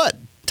sum what?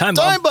 Time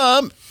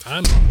bomb.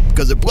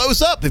 Because it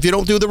blows up if you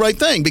don't do the right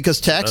thing,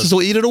 because taxes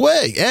will eat it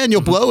away, and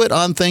you'll blow it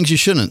on things you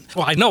shouldn't.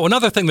 Well, I know.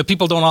 Another thing that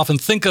people don't often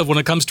think of when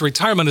it comes to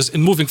retirement is,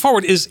 in moving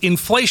forward, is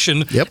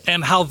inflation. Yep.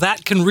 And how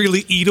that can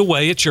really eat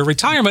away at your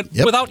retirement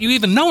without you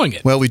even knowing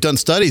it. Well, we've done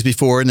studies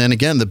before, and then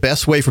again, the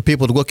best way for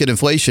people to look at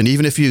inflation,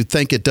 even if you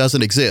think it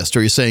doesn't exist,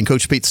 or you're saying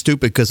Coach Pete's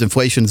stupid because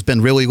inflation's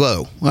been really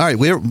low. All right,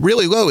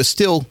 really low is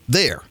still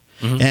there.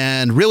 Mm-hmm.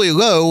 And really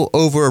low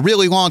over a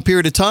really long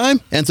period of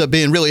time ends up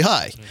being really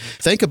high. Mm-hmm.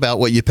 Think about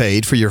what you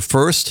paid for your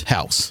first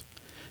house.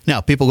 Now,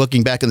 people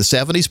looking back in the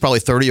 70s, probably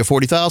 $30,000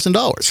 or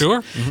 $40,000.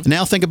 Sure.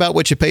 Now think about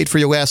what you paid for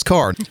your last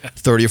car,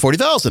 $30,000 or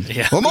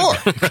 $40,000 or more.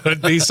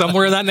 Could be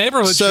somewhere in that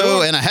neighborhood. So,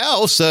 sure. in a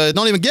house,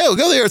 don't even go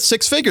there. It's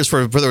six figures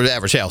for the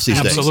average house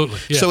these days. Absolutely.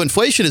 Yeah. So,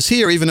 inflation is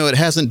here, even though it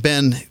hasn't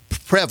been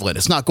prevalent.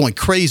 It's not going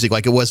crazy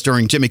like it was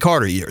during Jimmy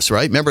Carter years,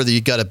 right? Remember that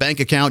you got a bank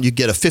account, you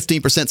get a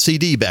 15%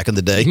 CD back in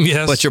the day,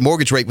 yes. but your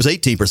mortgage rate was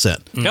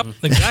 18%. Yep,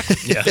 exactly.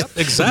 Yeah,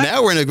 exactly.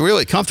 Now we're in a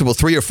really comfortable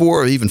 3 or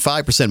 4 or even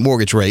 5%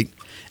 mortgage rate.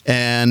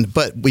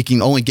 But we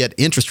can only get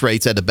interest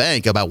rates at a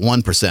bank about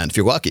 1% if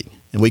you're lucky.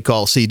 And we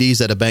call CDs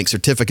at a bank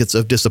certificates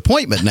of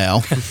disappointment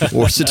now,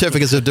 or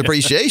certificates of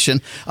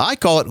depreciation. I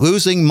call it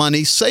losing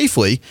money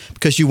safely,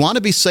 because you want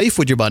to be safe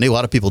with your money. A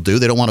lot of people do.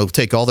 They don't want to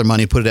take all their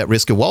money and put it at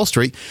risk at Wall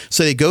Street.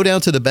 So they go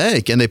down to the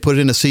bank and they put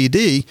it in a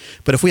CD.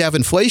 But if we have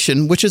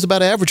inflation, which is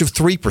about an average of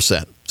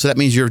 3%, so that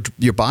means your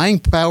buying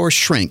power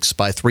shrinks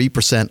by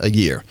 3% a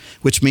year,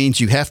 which means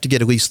you have to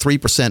get at least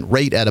 3%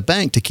 rate at a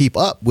bank to keep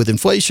up with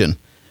inflation,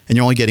 and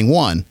you're only getting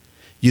 1%.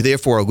 You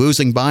therefore are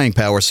losing buying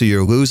power, so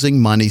you're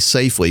losing money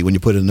safely when you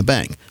put it in the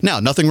bank.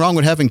 Now, nothing wrong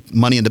with having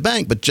money in the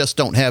bank, but just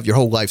don't have your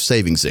whole life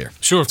savings there.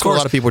 Sure, of That's course. what a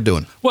lot of people are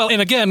doing. Well,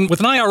 and again, with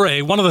an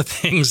IRA, one of the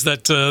things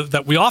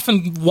that we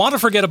often want to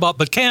forget about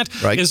but can't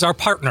is our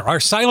partner, our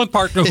silent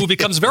partner, who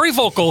becomes very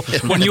vocal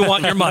when you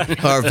want your money.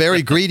 Our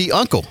very greedy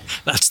uncle.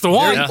 That's the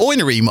one. Very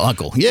ornery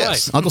uncle.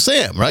 Yes, Right. Uncle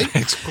Sam, right?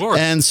 Of course.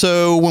 And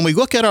so when we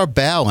look at our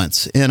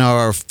balance in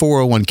our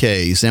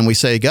 401ks and we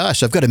say,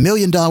 gosh, I've got $1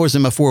 million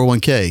in my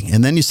 401k,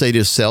 and then you say to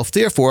yourself,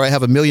 therefore, I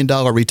have $1 million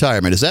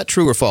retirement. Is that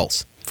true or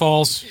false?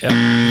 False.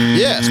 Yeah.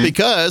 Yes,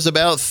 because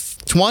about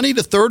 20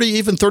 to 30,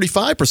 even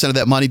 35% of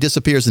that money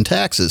disappears in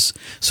taxes.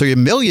 So your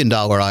 $1 million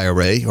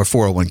IRA or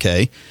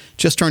 401k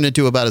just turned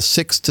into about a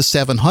 $600,000 to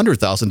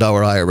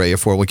 $700,000 IRA or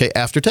 401k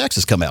after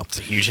taxes come out. It's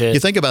a huge hit. You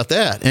think about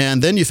that,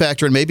 and then you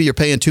factor in maybe you're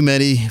paying too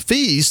many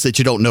fees that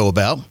you don't know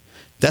about.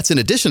 That's in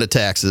addition to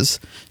taxes.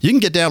 You can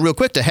get down real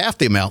quick to half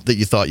the amount that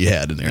you thought you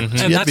had in there.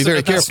 So you have to be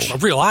very careful.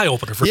 That's a real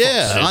eye-opener for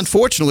folks.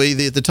 Unfortunately,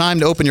 the time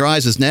to open your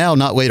eyes is now,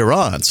 not later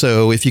on.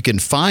 So if you can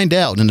find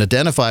out and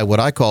identify what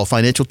I call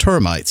financial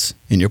termites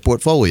in your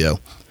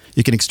portfolio,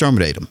 you can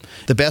exterminate them.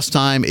 The best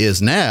time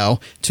is now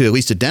to at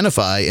least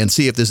identify and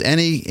see if there's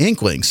any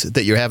inklings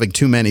that you're having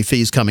too many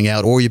fees coming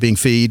out, or you're being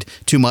feed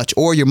too much,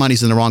 or your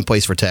money's in the wrong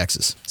place for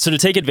taxes. So to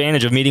take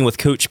advantage of meeting with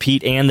Coach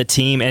Pete and the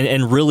team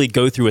and really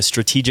go through a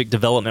strategic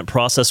development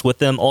process with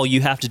them, all you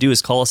have to do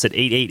is call us at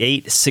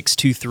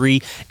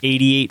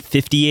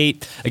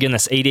 888-623-8858. Again,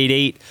 that's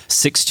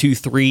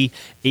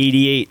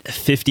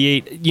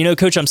 888-623-8858. You know,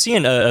 Coach, I'm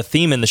seeing a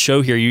theme in the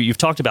show here. You've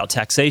talked about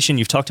taxation.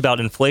 You've talked about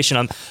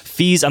inflation.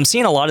 Fees. I'm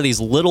seeing a lot of these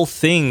little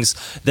things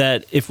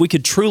that if we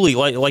could truly,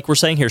 like we're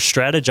saying here,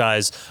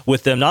 strategize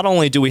with them, not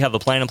only do we have a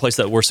plan in place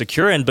that we're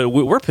secure in, but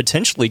we're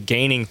potentially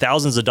gaining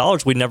thousands of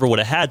dollars we never would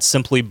have had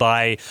simply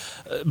by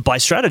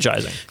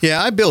strategizing.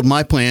 Yeah, I build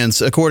my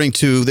plans according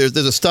to, there's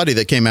a study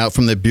that came out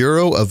from the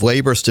Bureau of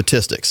Labor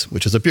Statistics,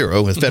 which is a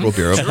bureau, a federal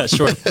bureau.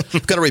 Sure.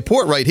 I've got a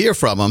report right here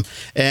from them,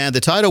 and the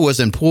title was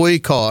Employee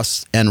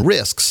Costs and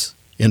Risks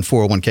in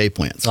 401k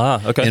Plans.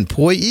 Okay.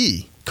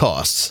 Employee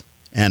Costs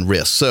and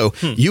risks. So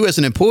you as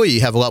an employee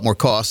have a lot more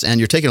costs, and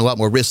you're taking a lot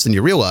more risks than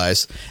you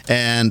realize.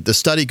 And the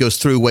study goes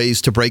through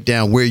ways to break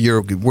down where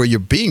you're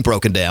being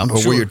broken down,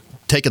 or where you're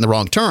taking the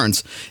wrong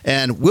turns.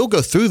 And we'll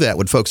go through that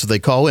with folks if they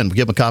call in. We'll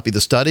give them a copy of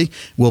the study.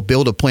 We'll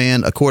build a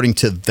plan according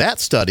to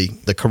that study,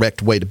 the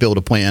correct way to build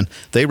a plan.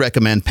 They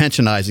recommend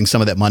pensionizing some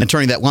of that money and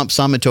turning that lump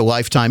sum into a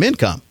lifetime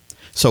income.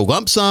 So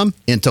lump sum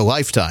into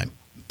lifetime.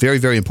 Very,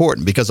 very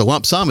important, because a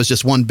lump sum is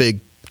just one big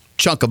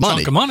chunk of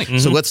money.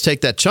 So let's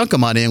take that chunk of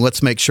money and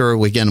let's make sure,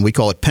 again, we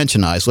call it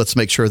pensionized. Let's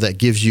make sure that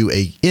gives you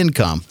a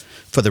income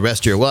for the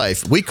rest of your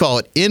life. We call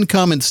it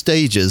income in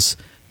stages,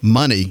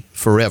 money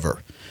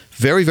forever.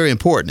 Very, very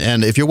important.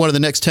 And if you're one of the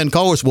next 10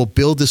 callers, we'll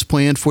build this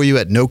plan for you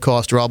at no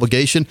cost or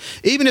obligation.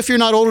 Even if you're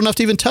not old enough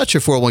to even touch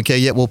your 401k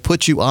yet, we'll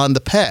put you on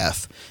the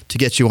path to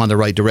get you on the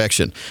right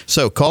direction.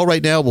 So call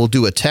right now. We'll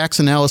do a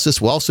tax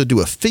analysis. We'll also do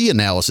a fee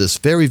analysis.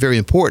 Very, very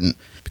important.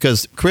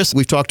 Because, Chris,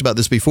 we've talked about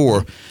this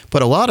before,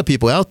 but a lot of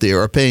people out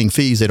there are paying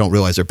fees they don't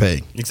realize they're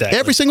paying. Exactly.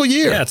 Every single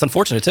year. Yeah, it's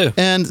unfortunate, too.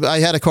 And I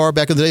had a car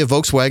back in the day, a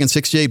Volkswagen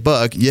 68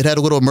 Bug. You had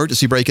a little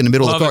emergency brake in the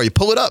middle of the car. You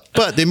pull it up.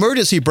 But the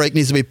emergency brake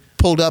needs to be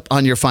pulled up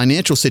on your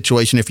financial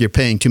situation if you're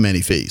paying too many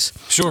fees.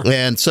 Sure.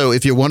 And so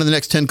if you're one of the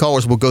next 10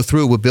 callers, we'll go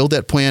through, we'll build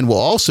that plan. We'll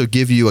also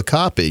give you a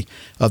copy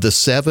of the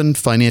 7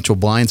 financial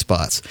blind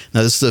spots.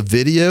 Now, this is a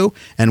video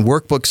and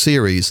workbook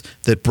series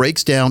that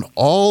breaks down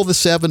all the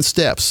 7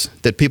 steps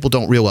that people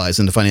don't realize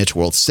in the financial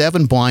world.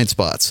 7 blind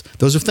spots.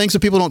 Those are things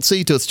that people don't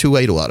see till it's too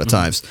late a lot of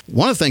times.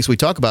 One of the things we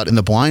talk about in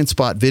the blind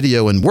spot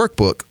video and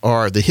workbook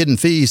are the hidden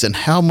fees and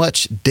how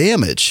much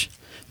damage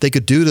they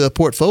could do to the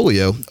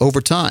portfolio over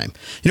time.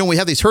 You know, when we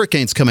have these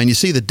hurricanes come in, you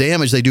see the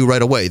damage they do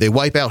right away. They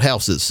wipe out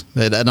houses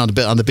on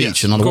the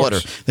beach and on the water.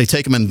 They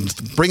take them and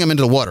bring them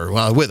into the water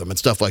with them and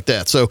stuff like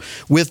that. So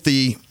with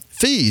the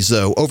fees,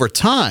 though, over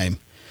time,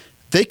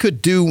 they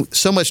could do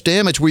so much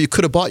damage where you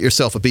could have bought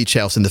yourself a beach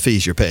house in the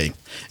fees you're paying.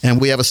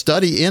 And we have a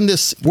study in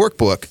this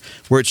workbook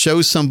where it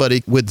shows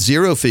somebody with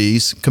 0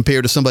 fees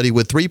compared to somebody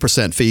with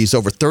 3% fees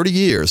over 30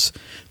 years.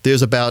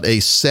 There's about a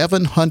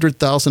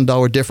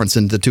 $700,000 difference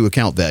in the two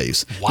account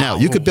values. Wow. Now,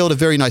 you could build a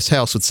very nice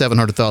house with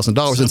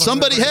 $700,000, and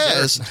somebody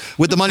has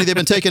with the money they've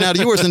been taking out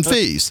of yours in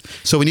fees.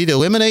 So we need to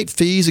eliminate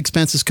fees,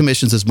 expenses,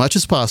 commissions as much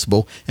as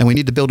possible, and we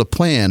need to build a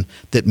plan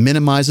that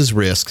minimizes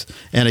risks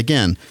and,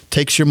 again,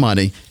 takes your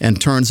money and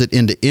turns it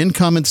into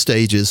income in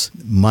stages,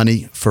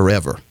 money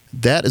forever.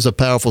 That is a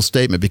powerful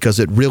statement because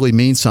it really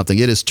means something.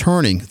 It is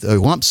turning the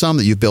lump sum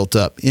that you've built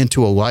up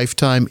into a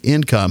lifetime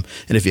income.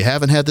 And if you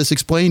haven't had this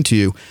explained to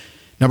you,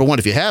 number one,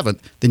 if you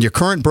haven't, then your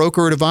current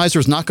broker or advisor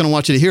is not going to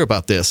want you to hear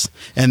about this.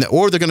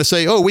 Or they're going to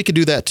say, oh, we could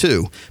do that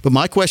too. But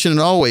my question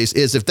always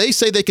is, if they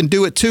say they can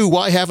do it too,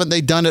 why haven't they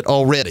done it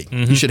already?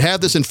 You should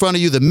have this in front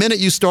of you the minute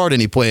you start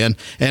any plan,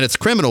 and it's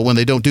criminal when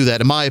they don't do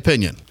that, in my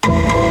opinion.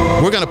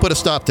 We're going to put a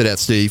stop to that,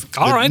 Steve.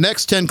 All right.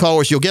 Next 10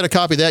 callers, you'll get a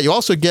copy of that. You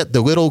also get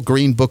the Little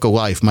Green Book of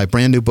Life, my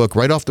brand new book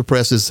right off the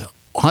presses,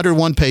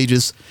 101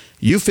 pages.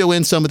 You fill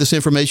in some of this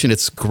information.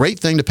 It's a great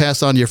thing to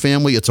pass on to your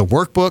family. It's a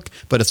workbook,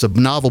 but it's a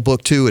novel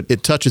book too.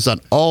 It touches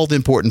on all the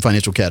important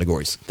financial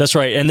categories. That's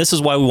right. And this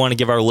is why we want to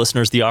give our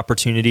listeners the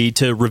opportunity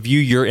to review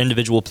your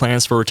individual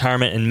plans for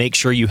retirement and make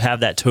sure you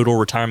have that total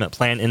retirement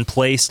plan in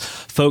place.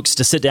 Folks,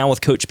 to sit down with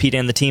Coach Pete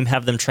and the team,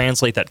 have them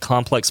translate that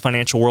complex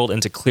financial world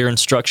into clear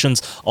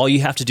instructions. All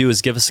you have to do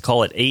is give us a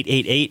call at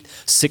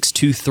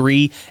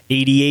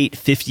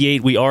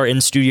 888-623-8858. We are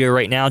in studio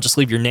right now. Just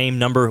leave your name,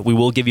 number. We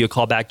will give you a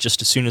call back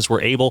just as soon as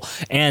we're able.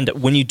 And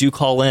when you do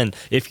call in,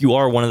 if you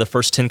are one of the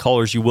first 10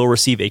 callers, you will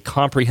receive a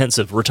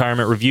comprehensive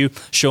retirement review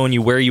showing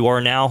you where you are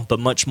now.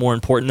 But much more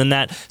important than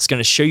that, it's going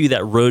to show you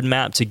that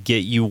roadmap to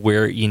get you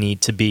where you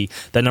need to be.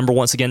 That number,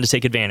 once again, to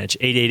take advantage,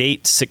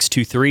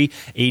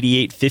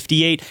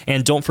 888-623-8858.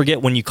 And don't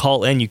forget, when you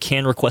call in, you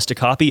can request a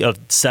copy of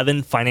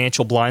 7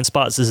 Financial Blind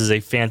Spots. This is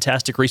a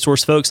fantastic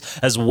resource, folks,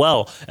 as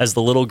well as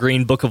the Little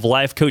Green Book of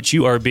Life. Coach,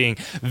 you are being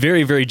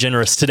very, very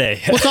generous today.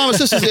 Well,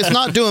 Thomas, it's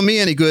not doing me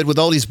any good with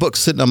all these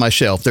books sitting on my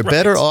shelf. They're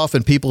better off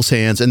in people's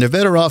hands, and they're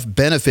better off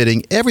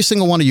benefiting every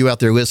single one of you out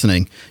there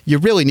listening. You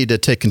really need to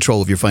take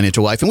control of your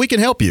financial life, and we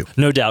can help you.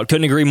 No doubt.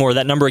 Couldn't agree more.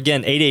 That number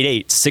again,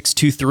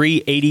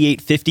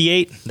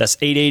 888-623-8858. That's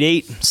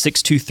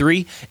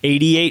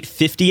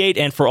 888-623-8858.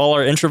 And for all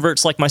our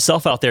introverts like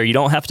myself out there, you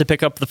don't have to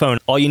pick up the phone.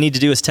 All you need to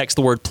do is text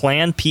the word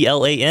PLAN,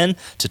 P-L-A-N,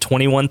 to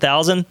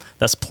 21,000.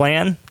 That's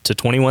PLAN to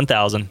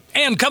 21,000.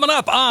 And coming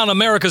up on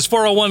America's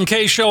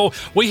 401k show,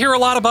 we hear a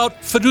lot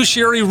about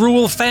fiduciary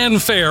rule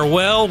fanfare.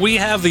 Well, we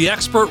have the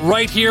expert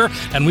right here,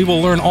 and we will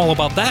learn all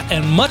about that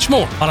and much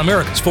more on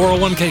America's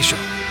 401k show.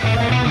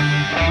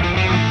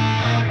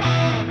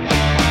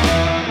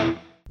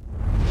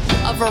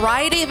 A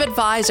variety of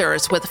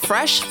advisors with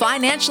fresh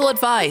financial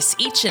advice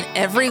each and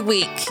every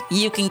week.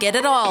 You can get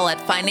it all at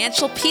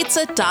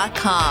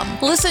financialpizza.com.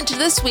 Listen to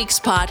this week's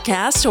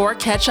podcast or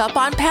catch up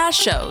on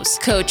past shows.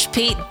 Coach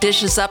Pete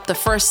dishes up the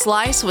first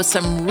slice with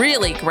some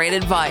really great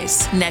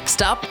advice.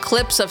 Next up,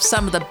 clips of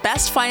some of the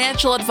best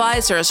financial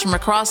advisors from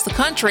across the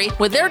country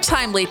with their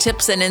timely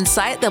tips and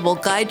insight that will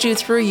guide you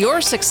through your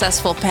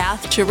successful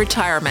path to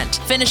retirement.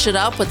 Finish it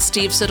up with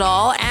Steve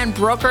Siddall and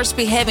brokers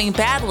behaving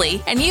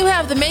badly, and you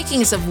have the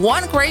makings of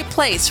one great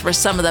place for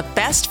some of the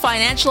best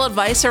financial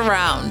advice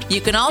around.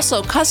 You can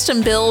also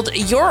custom build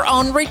your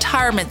own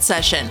retirement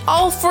session,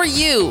 all for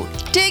you.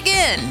 Dig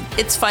in.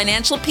 It's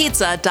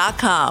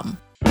financialpizza.com.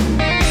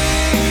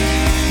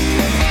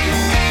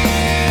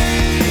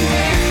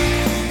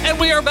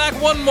 We are back.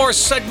 One more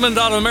segment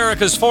on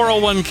America's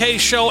 401k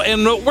show,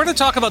 and we're going to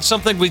talk about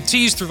something we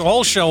teased through the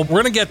whole show.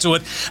 We're going to get to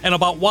it, and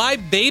about why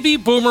baby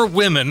boomer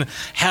women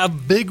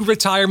have big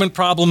retirement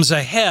problems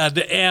ahead.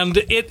 And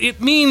it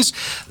means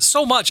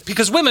so much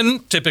because women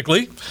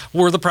typically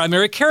were the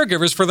primary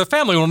caregivers for their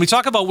family. When we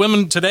talk about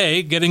women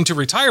today getting to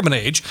retirement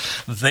age,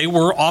 they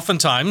were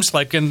oftentimes,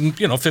 like in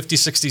 50s,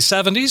 60s,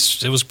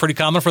 70s, it was pretty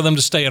common for them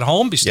to stay at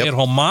home, be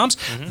stay-at-home moms.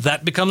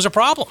 That becomes a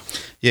problem.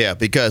 Yeah,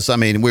 because,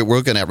 we're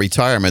looking at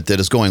retirement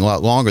that is going a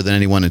lot longer than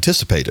anyone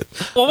anticipated.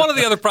 Well, one of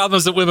the other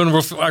problems that women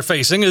are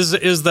facing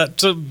is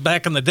that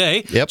back in the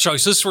day,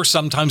 choices were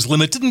sometimes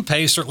limited and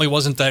pay certainly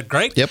wasn't that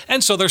great.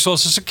 And so their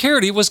Social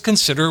Security was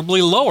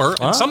considerably lower,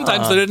 and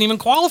sometimes they didn't even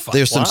qualify.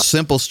 There's some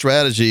simple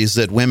strategies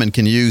that women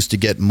can use to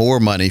get more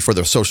money for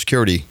their Social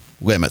Security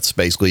limits.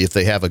 Basically, if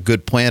they have a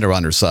good planner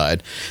on their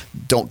side,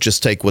 don't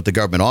just take what the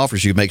government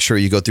offers you. Make sure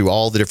you go through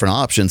all the different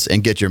options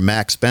and get your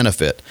max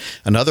benefit.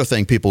 Another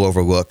thing people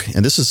overlook,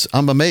 and this is,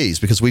 I'm amazed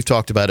because we've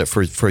talked about it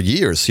for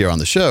years here on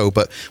the show,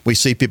 but we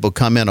see people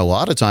come in a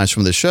lot of times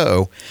from the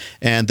show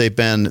and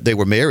they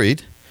were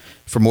married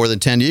for more than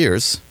 10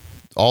 years.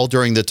 All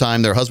during the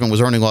time their husband was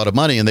earning a lot of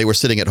money and they were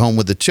sitting at home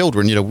with the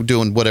children,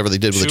 doing whatever they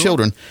did with the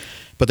children,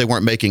 but they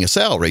weren't making a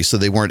salary, so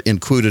they weren't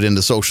included in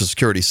the Social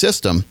Security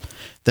system.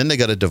 Then they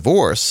got a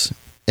divorce,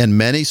 and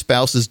many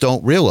spouses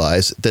don't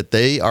realize that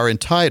they are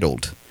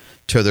entitled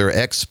to their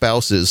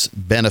ex-spouse's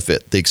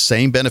benefit, the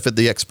same benefit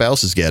the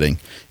ex-spouse is getting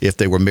if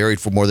they were married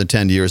for more than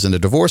 10 years and a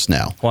divorce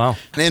now. Wow.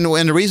 And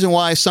the reason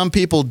why some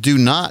people do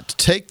not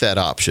take that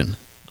option,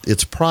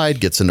 it's pride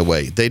gets in the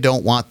way. They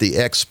don't want the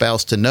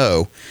ex-spouse to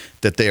know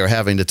that they are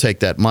having to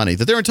take that money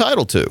that they're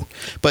entitled to.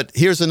 But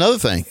here's another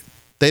thing.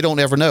 They don't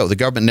ever know. The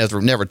government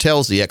never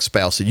tells the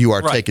ex-spouse that you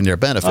are taking their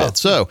benefit.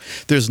 So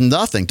there's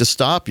nothing to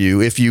stop you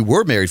if you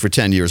were married for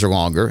 10 years or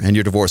longer and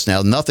you're divorced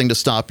now, nothing to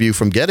stop you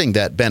from getting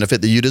that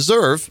benefit that you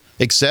deserve,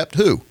 except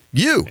who?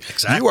 You.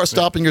 Exactly. You are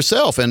stopping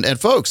yourself. And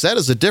folks, that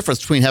is the difference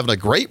between having a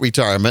great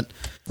retirement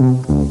and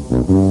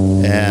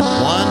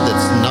one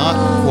that's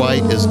not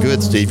quite as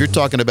good, Steve. You're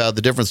talking about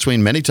the difference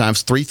between many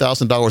times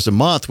 $3,000 a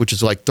month, which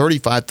is like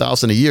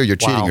 $35,000 a year. You're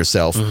cheating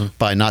yourself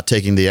by not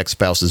taking the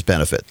ex-spouse's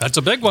benefit. That's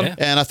a big one. Yeah.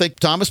 And I think,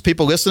 Thomas,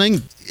 people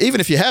listening,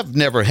 even if you have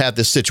never had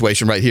this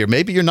situation right here,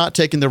 maybe you're not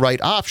taking the right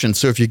option.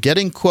 So if you're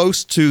getting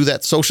close to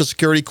that Social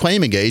Security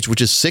claiming age,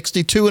 which is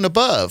 62 and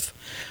above,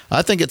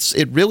 I think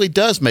it really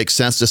does make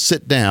sense to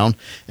sit down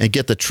and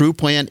get the true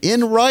plan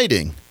in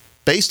writing,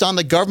 based on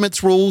the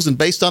government's rules and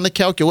based on the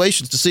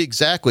calculations to see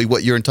exactly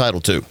what you're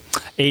entitled to.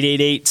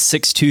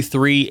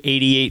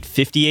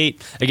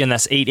 888-623-8858. Again,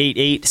 that's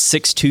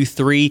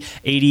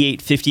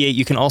 888-623-8858.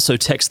 You can also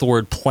text the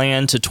word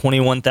plan to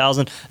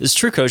 21,000. It's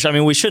true, Coach. I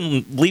mean, we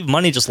shouldn't leave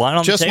money just lying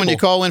on the table. Just when you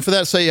call in for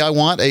that, say, I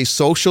want a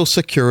Social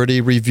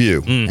Security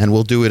review. And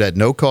we'll do it at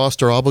no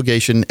cost or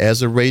obligation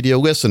as a radio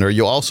listener.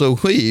 You'll also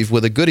leave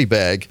with a goodie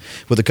bag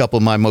with a couple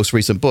of my most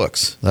recent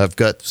books. I've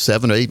got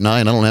 7, 8, 9.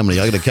 I don't know how many.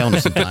 I got to count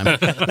them sometime.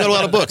 I've got a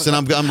lot of books, and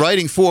I'm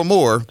writing 4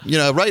 more. You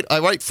know, I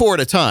write 4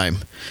 at a time,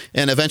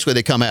 and eventually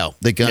they come out.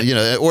 They come,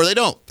 or they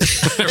don't.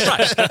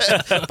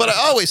 But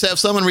I always have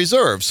some in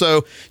reserve.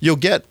 So you'll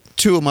get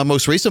 2 of my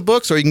most recent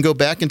books, or you can go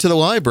back into the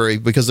library,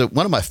 because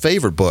one of my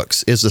favorite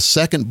books is the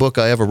second book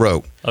I ever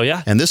wrote. Oh,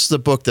 yeah? And this is the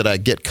book that I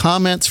get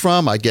comments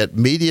from. I get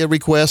media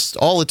requests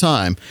all the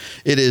time.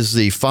 It is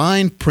The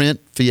Fine Print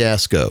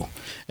Fiasco.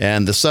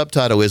 And the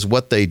subtitle is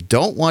What They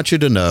Don't Want You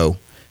to Know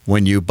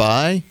When You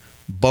Buy,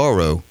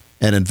 Borrow,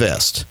 and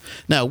Invest.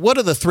 Now, what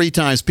are the 3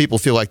 times people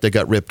feel like they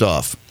got ripped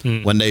off?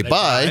 When they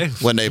buy,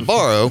 when they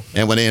borrow,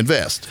 and when they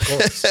invest.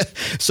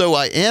 So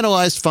I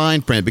analyzed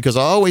fine print, because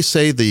I always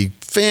say the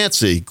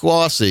fancy,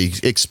 glossy,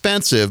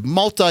 expensive,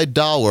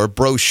 multi-dollar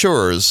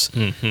brochures,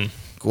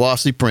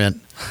 glossy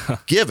print,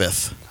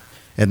 giveth,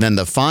 and then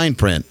the fine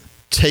print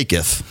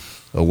taketh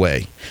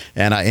away.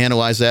 And I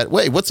analyze that.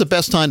 Wait, what's the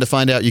best time to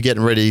find out you're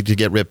getting ready to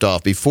get ripped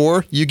off?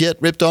 Before you get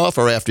ripped off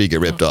or after you get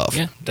ripped off?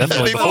 Yeah,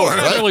 definitely before. Right?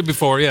 Definitely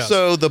before, yeah.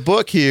 So the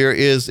book here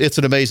it's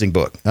an amazing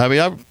book. I mean,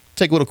 I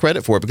take a little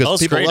credit for it because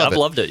people great. love it. I've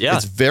loved it, yeah.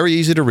 It's very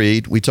easy to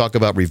read. We talk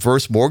about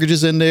reverse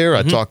mortgages in there.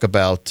 I talk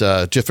about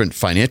different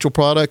financial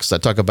products. I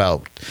talk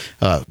about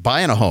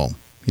buying a home,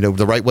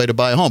 the right way to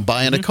buy a home,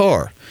 buying a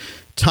car,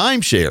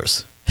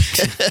 timeshares.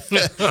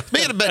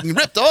 Speaking of being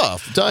ripped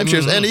off,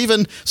 timeshares, and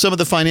even some of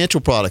the financial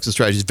products and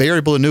strategies,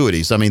 variable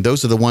annuities. I mean,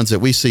 those are the ones that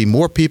we see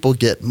more people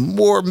get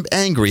more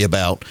angry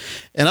about,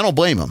 and I don't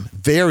blame them.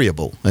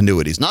 Variable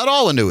annuities, not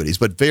all annuities,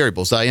 but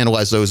variables. I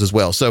analyze those as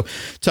well. So,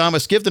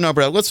 Thomas, give the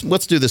number out.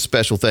 Let's do this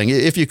special thing.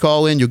 If you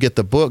call in, you'll get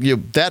the book,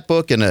 that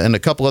book, and a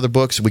couple other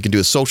books. We can do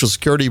a Social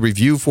Security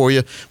review for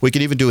you. We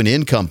can even do an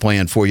income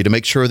plan for you to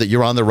make sure that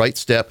you're on the right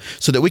step,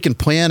 so that we can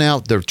plan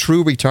out the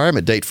true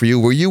retirement date for you,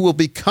 where you will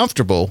be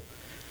comfortable,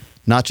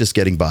 not just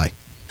getting by.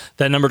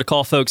 That number to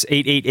call, folks,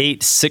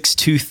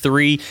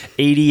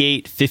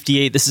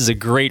 888-623-8858. This is a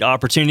great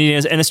opportunity.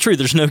 And it's true,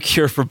 there's no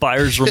cure for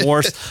buyer's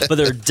remorse, but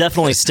there are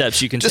definitely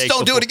steps you can take. Just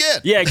don't do it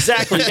again. Yeah,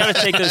 exactly. You got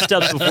to take those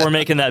steps before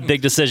making that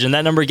big decision.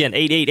 That number again,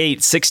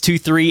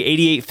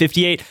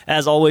 888-623-8858.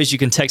 As always, you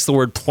can text the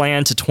word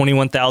plan to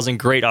 21,000.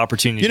 Great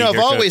opportunity. I've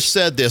always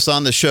said this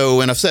on the show,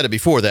 and I've said it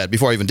before I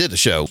even did the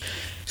show.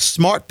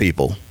 Smart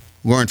people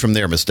learn from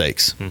their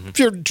mistakes. If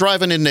you're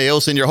driving in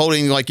nails and you're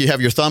holding, like you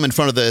have your thumb in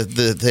front of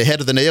the head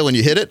of the nail and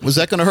you hit it, was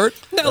that going to hurt?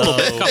 No.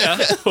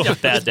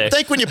 Bad day.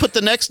 Think when you put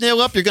the next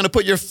nail up, you're going to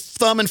put your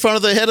thumb in front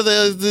of the head of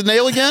the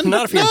nail again?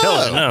 Not if you're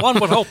intelligent. No. One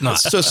would hope not.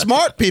 So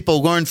smart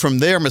people learn from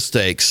their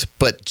mistakes,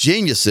 but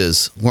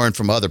geniuses learn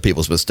from other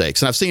people's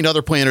mistakes. And I've seen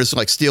other planners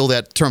steal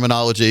that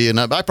terminology, and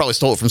I probably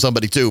stole it from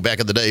somebody too back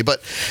in the day.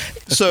 But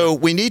so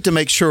we need to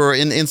make sure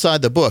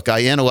inside the book, I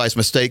analyze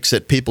mistakes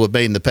that people have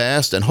made in the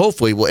past, and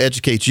hopefully will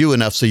educate you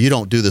enough so you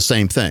don't do the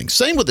same thing.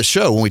 Same with the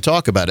show when we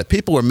talk about it.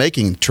 People are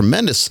making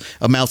tremendous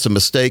amounts of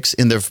mistakes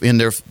in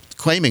their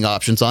claiming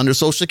options on their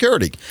Social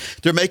Security.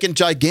 They're making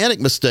gigantic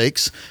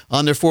mistakes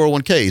on their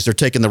 401ks. They're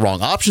taking the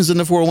wrong options in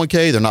the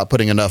 401k. They're not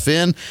putting enough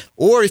in.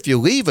 Or if you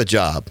leave a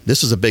job,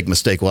 this is a big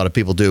mistake a lot of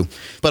people do,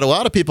 but a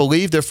lot of people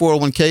leave their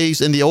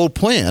 401ks in the old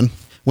plan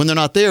when they're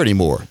not there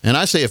anymore. And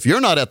I say, if you're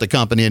not at the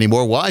company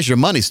anymore, why is your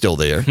money still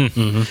there?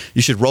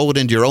 You should roll it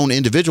into your own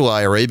individual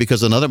IRA,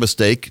 because another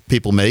mistake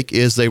people make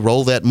is they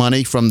roll that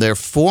money from their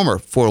former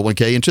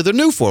 401k into their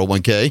new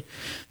 401k.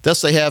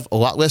 Thus, they have a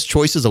lot less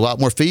choices, a lot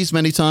more fees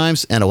many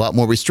times, and a lot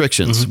more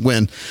restrictions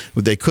when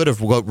they could have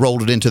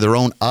rolled it into their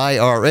own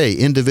IRA,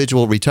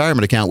 individual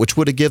retirement account, which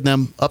would have given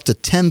them up to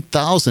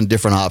 10,000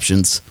 different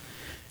options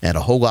and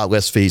a whole lot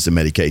less fees in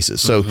many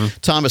cases. So,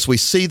 Thomas, we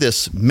see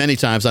this many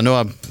times. I know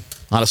I'm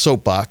on a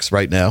soapbox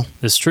right now.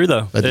 It's true,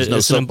 though. There's no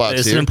soapbox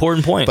It's here, an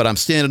important point. But I'm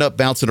standing up,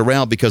 bouncing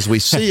around because we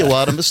see a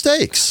lot of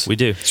mistakes. We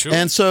do. Sure.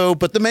 And so,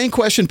 but the main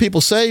question people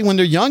say when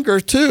they're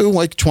younger too,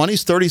 like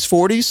 20s, 30s,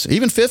 40s,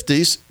 even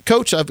 50s,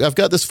 Coach, I've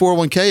got this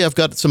 401k, I've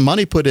got some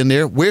money put in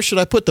there. Where should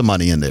I put the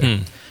money in there?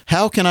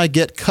 How can I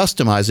get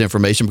customized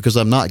information because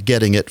I'm not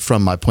getting it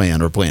from my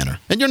plan or planner?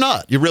 And you're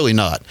not. You're really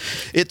not.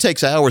 It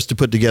takes hours to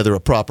put together a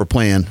proper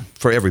plan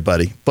for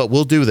everybody, but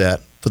we'll do that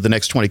for the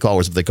next 20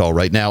 callers if they call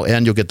right now,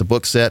 and you'll get the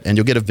book set, and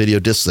you'll get a video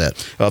disc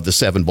set of the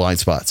 7 blind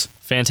spots.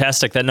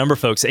 Fantastic. That number,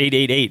 folks,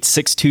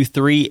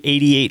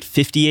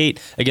 888-623-8858.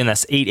 Again,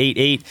 that's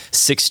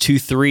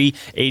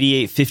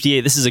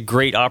 888-623-8858. This is a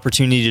great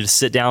opportunity to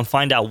sit down,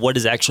 find out what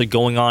is actually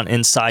going on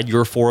inside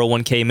your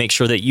 401k, make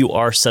sure that you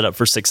are set up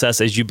for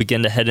success as you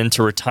begin to head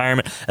into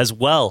retirement, as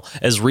well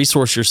as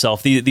resource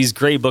yourself. These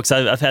great books,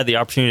 I've had the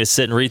opportunity to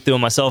sit and read through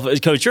them myself.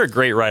 Coach, you're a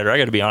great writer. I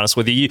got to be honest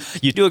with you.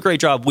 You do a great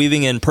job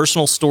weaving in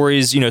personal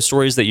stories,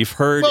 stories that you've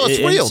heard. Well,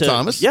 it's real,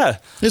 Thomas. Yeah.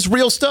 It's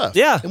real stuff.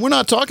 Yeah. And we're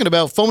not talking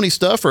about phony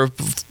stuff or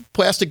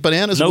plastic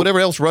bananas or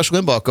whatever else Rush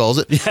Limbaugh calls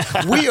it.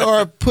 We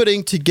are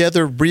putting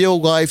together real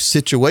life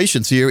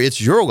situations here. It's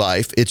your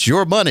life. It's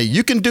your money.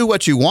 You can do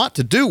what you want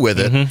to do with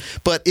it,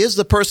 but is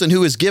the person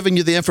who is giving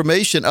you the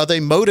information, are they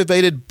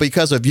motivated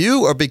because of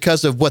you or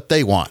because of what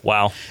they want?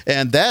 Wow.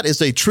 And that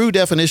is a true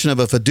definition of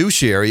a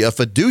fiduciary. A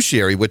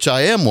fiduciary, which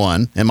I am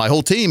one, and my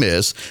whole team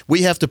is,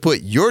 we have to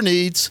put your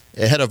needs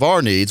ahead of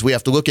our needs. We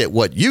have to look at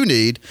what you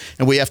need,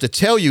 and we have to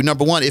tell you,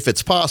 number one, if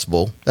it's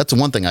possible. That's the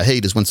one thing I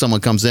hate is when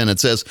someone comes in and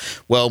says,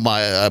 well,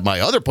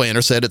 my other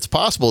planner said it's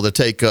possible to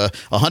take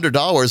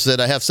 $100 that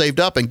I have saved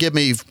up and give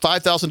me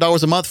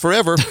 $5,000 a month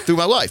forever through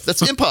my life.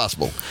 That's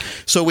impossible.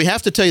 So we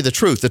have to tell you the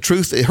truth. The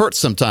truth, it hurts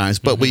sometimes,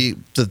 but the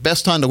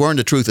best time to learn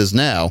the truth is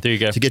now. There you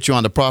go. To get you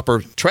on the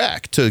proper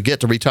track to get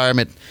to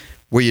retirement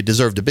where you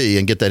deserve to be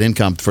and get that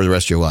income for the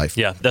rest of your life.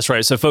 Yeah, that's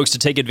right. So, folks, to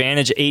take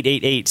advantage,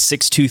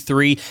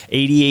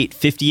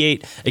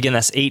 888-623-8858. Again,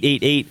 that's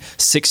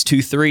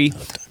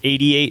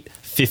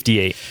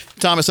 888-623-8858.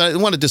 Thomas, I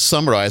want to just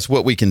summarize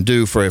what we can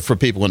do for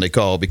people when they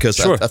call, because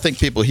Sure. I think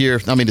people hear,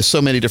 there's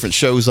so many different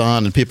shows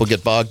on and people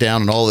get bogged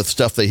down in all the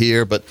stuff they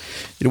hear, but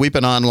we've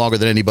been on longer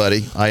than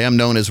anybody. I am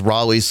known as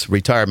Raleigh's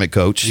retirement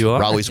coach, You are?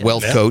 Raleigh's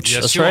wealth coach.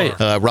 Yes, That's you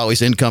right. are.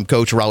 Raleigh's income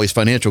coach, Raleigh's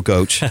financial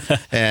coach.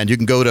 And you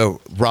can go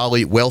to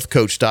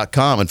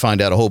RaleighWealthCoach.com and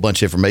find out a whole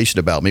bunch of information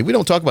about me. We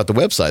don't talk about the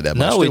website that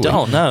much, No, we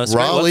don't. No, it's a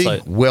great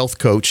website.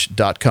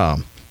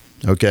 RaleighWealthCoach.com.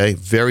 Okay,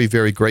 very,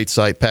 very great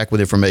site packed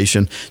with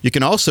information. You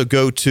can also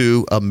go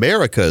to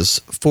America's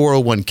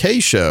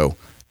 401k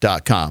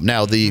Show.com.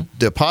 Now, the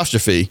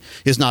apostrophe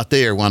is not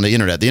there on the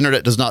internet. The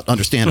internet does not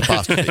understand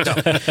apostrophe.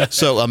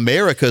 So,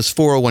 America's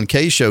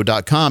 401k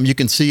Show.com, you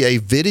can see a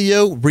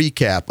video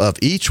recap of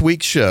each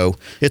week's show.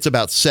 It's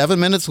about 7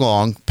 minutes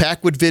long,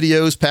 packed with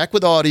videos, packed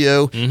with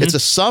audio. It's a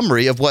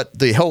summary of what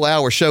the whole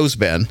hour show's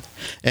been.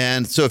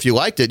 And so if you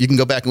liked it, you can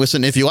go back and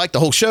listen. If you like the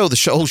whole show,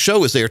 whole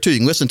show is there too. You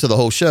can listen to the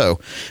whole show.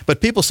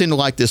 But people seem to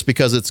like this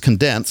because it's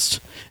condensed.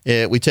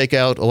 We take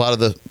out a lot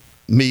of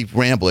me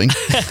rambling.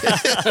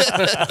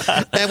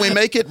 And we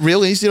make it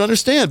real easy to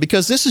understand,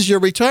 because this is your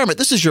retirement.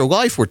 This is your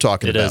life we're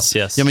talking about. It is,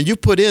 yes. You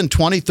put in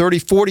 20, 30,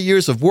 40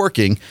 years of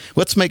working.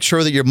 Let's make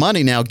sure that your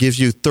money now gives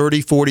you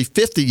 30, 40,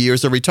 50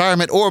 years of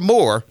retirement or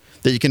more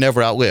that you can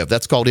never outlive.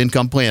 That's called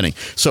income planning.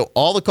 So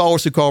all the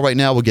callers who call right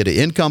now will get an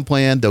income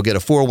plan. They'll get a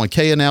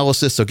 401k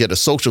analysis. They'll get a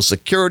Social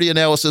Security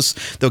analysis.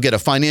 They'll get a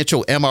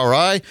financial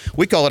MRI.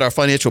 We call it our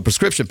financial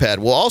prescription pad.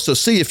 We'll also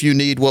see if you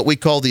need what we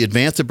call the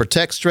Advance and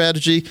Protect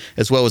strategy,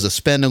 as well as a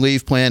spend and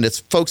leave plan.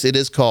 It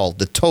is called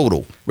the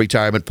Total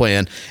Retirement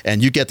Plan.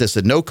 And you get this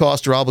at no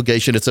cost or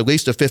obligation. It's at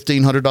least a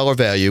 $1,500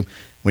 value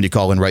when you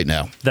call in right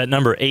now. That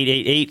number,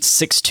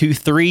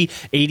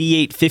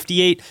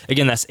 888-623-8858.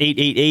 Again, that's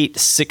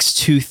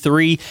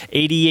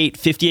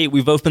 888-623-8858.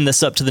 We've opened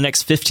this up to the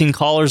next 15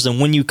 callers,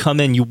 and when you come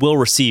in, you will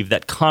receive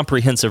that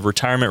comprehensive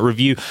retirement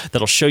review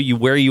that'll show you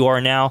where you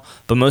are now,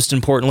 but most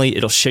importantly,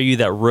 it'll show you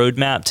that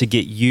roadmap to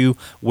get you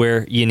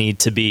where you need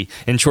to be.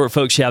 In short,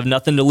 folks, you have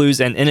nothing to lose,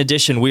 and in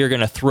addition, we are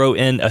going to throw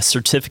in a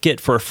certificate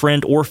for a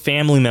friend or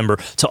family member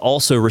to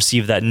also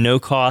receive that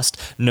no-cost,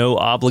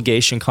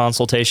 no-obligation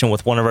consultation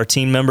with one of our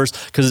team members,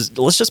 because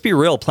let's just be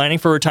real, planning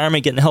for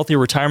retirement, getting a healthy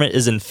retirement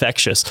is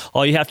infectious.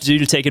 All you have to do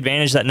to take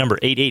advantage of that number,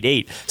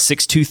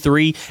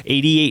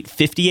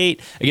 888-623-8858.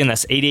 Again,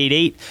 that's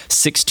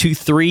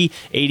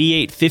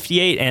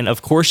 888-623-8858. And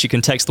of course, you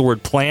can text the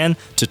word plan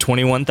to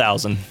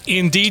 21,000.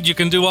 Indeed, you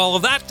can do all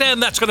of that, and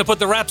that's going to put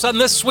the wraps on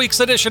this week's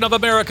edition of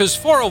America's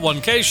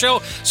 401k Show.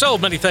 So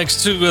many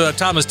thanks to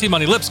Thomas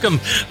T-Money Lipscomb,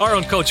 our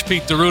own coach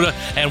Pete D'Arruda,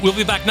 and we'll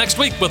be back next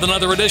week with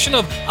another edition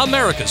of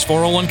America's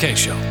 401k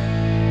Show.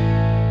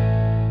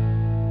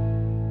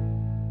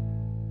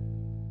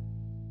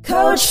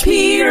 Coach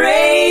P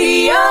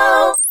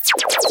Radio.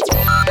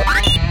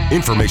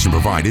 Information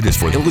provided is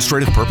for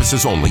illustrative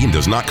purposes only and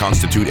does not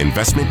constitute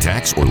investment,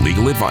 tax, or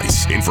legal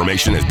advice.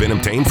 Information has been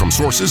obtained from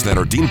sources that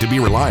are deemed to be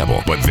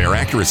reliable, but their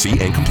accuracy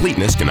and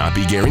completeness cannot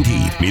be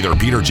guaranteed. Neither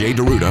Peter J.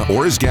 D'Arruda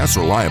or his guests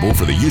are liable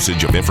for the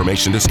usage of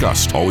information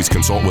discussed. Always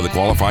consult with a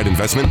qualified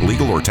investment,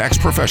 legal, or tax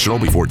professional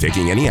before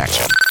taking any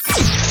action.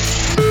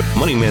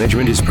 Money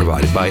management is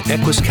provided by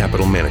Equus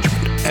Capital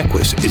Management.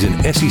 Equus is an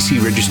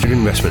SEC-registered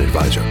investment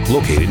advisor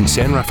located in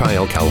San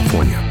Rafael,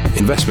 California.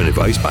 Investment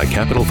advice by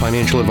Capital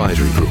Financial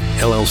Advisory Group,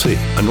 LLC,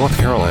 a North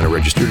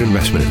Carolina-registered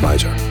investment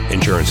advisor.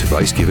 Insurance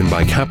advice given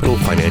by Capital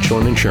Financial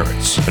and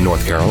Insurance, a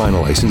North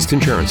Carolina-licensed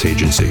insurance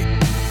agency.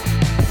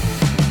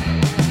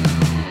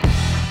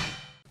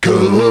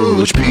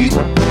 Coach Pete.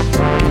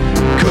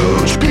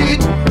 Coach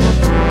Pete.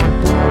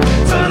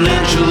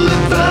 Financial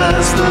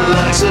advice, the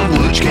likes of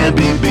which can't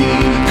be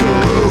beat.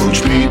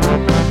 Coach Pete.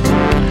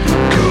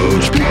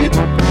 Coach Pete.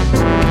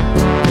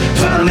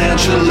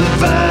 Financial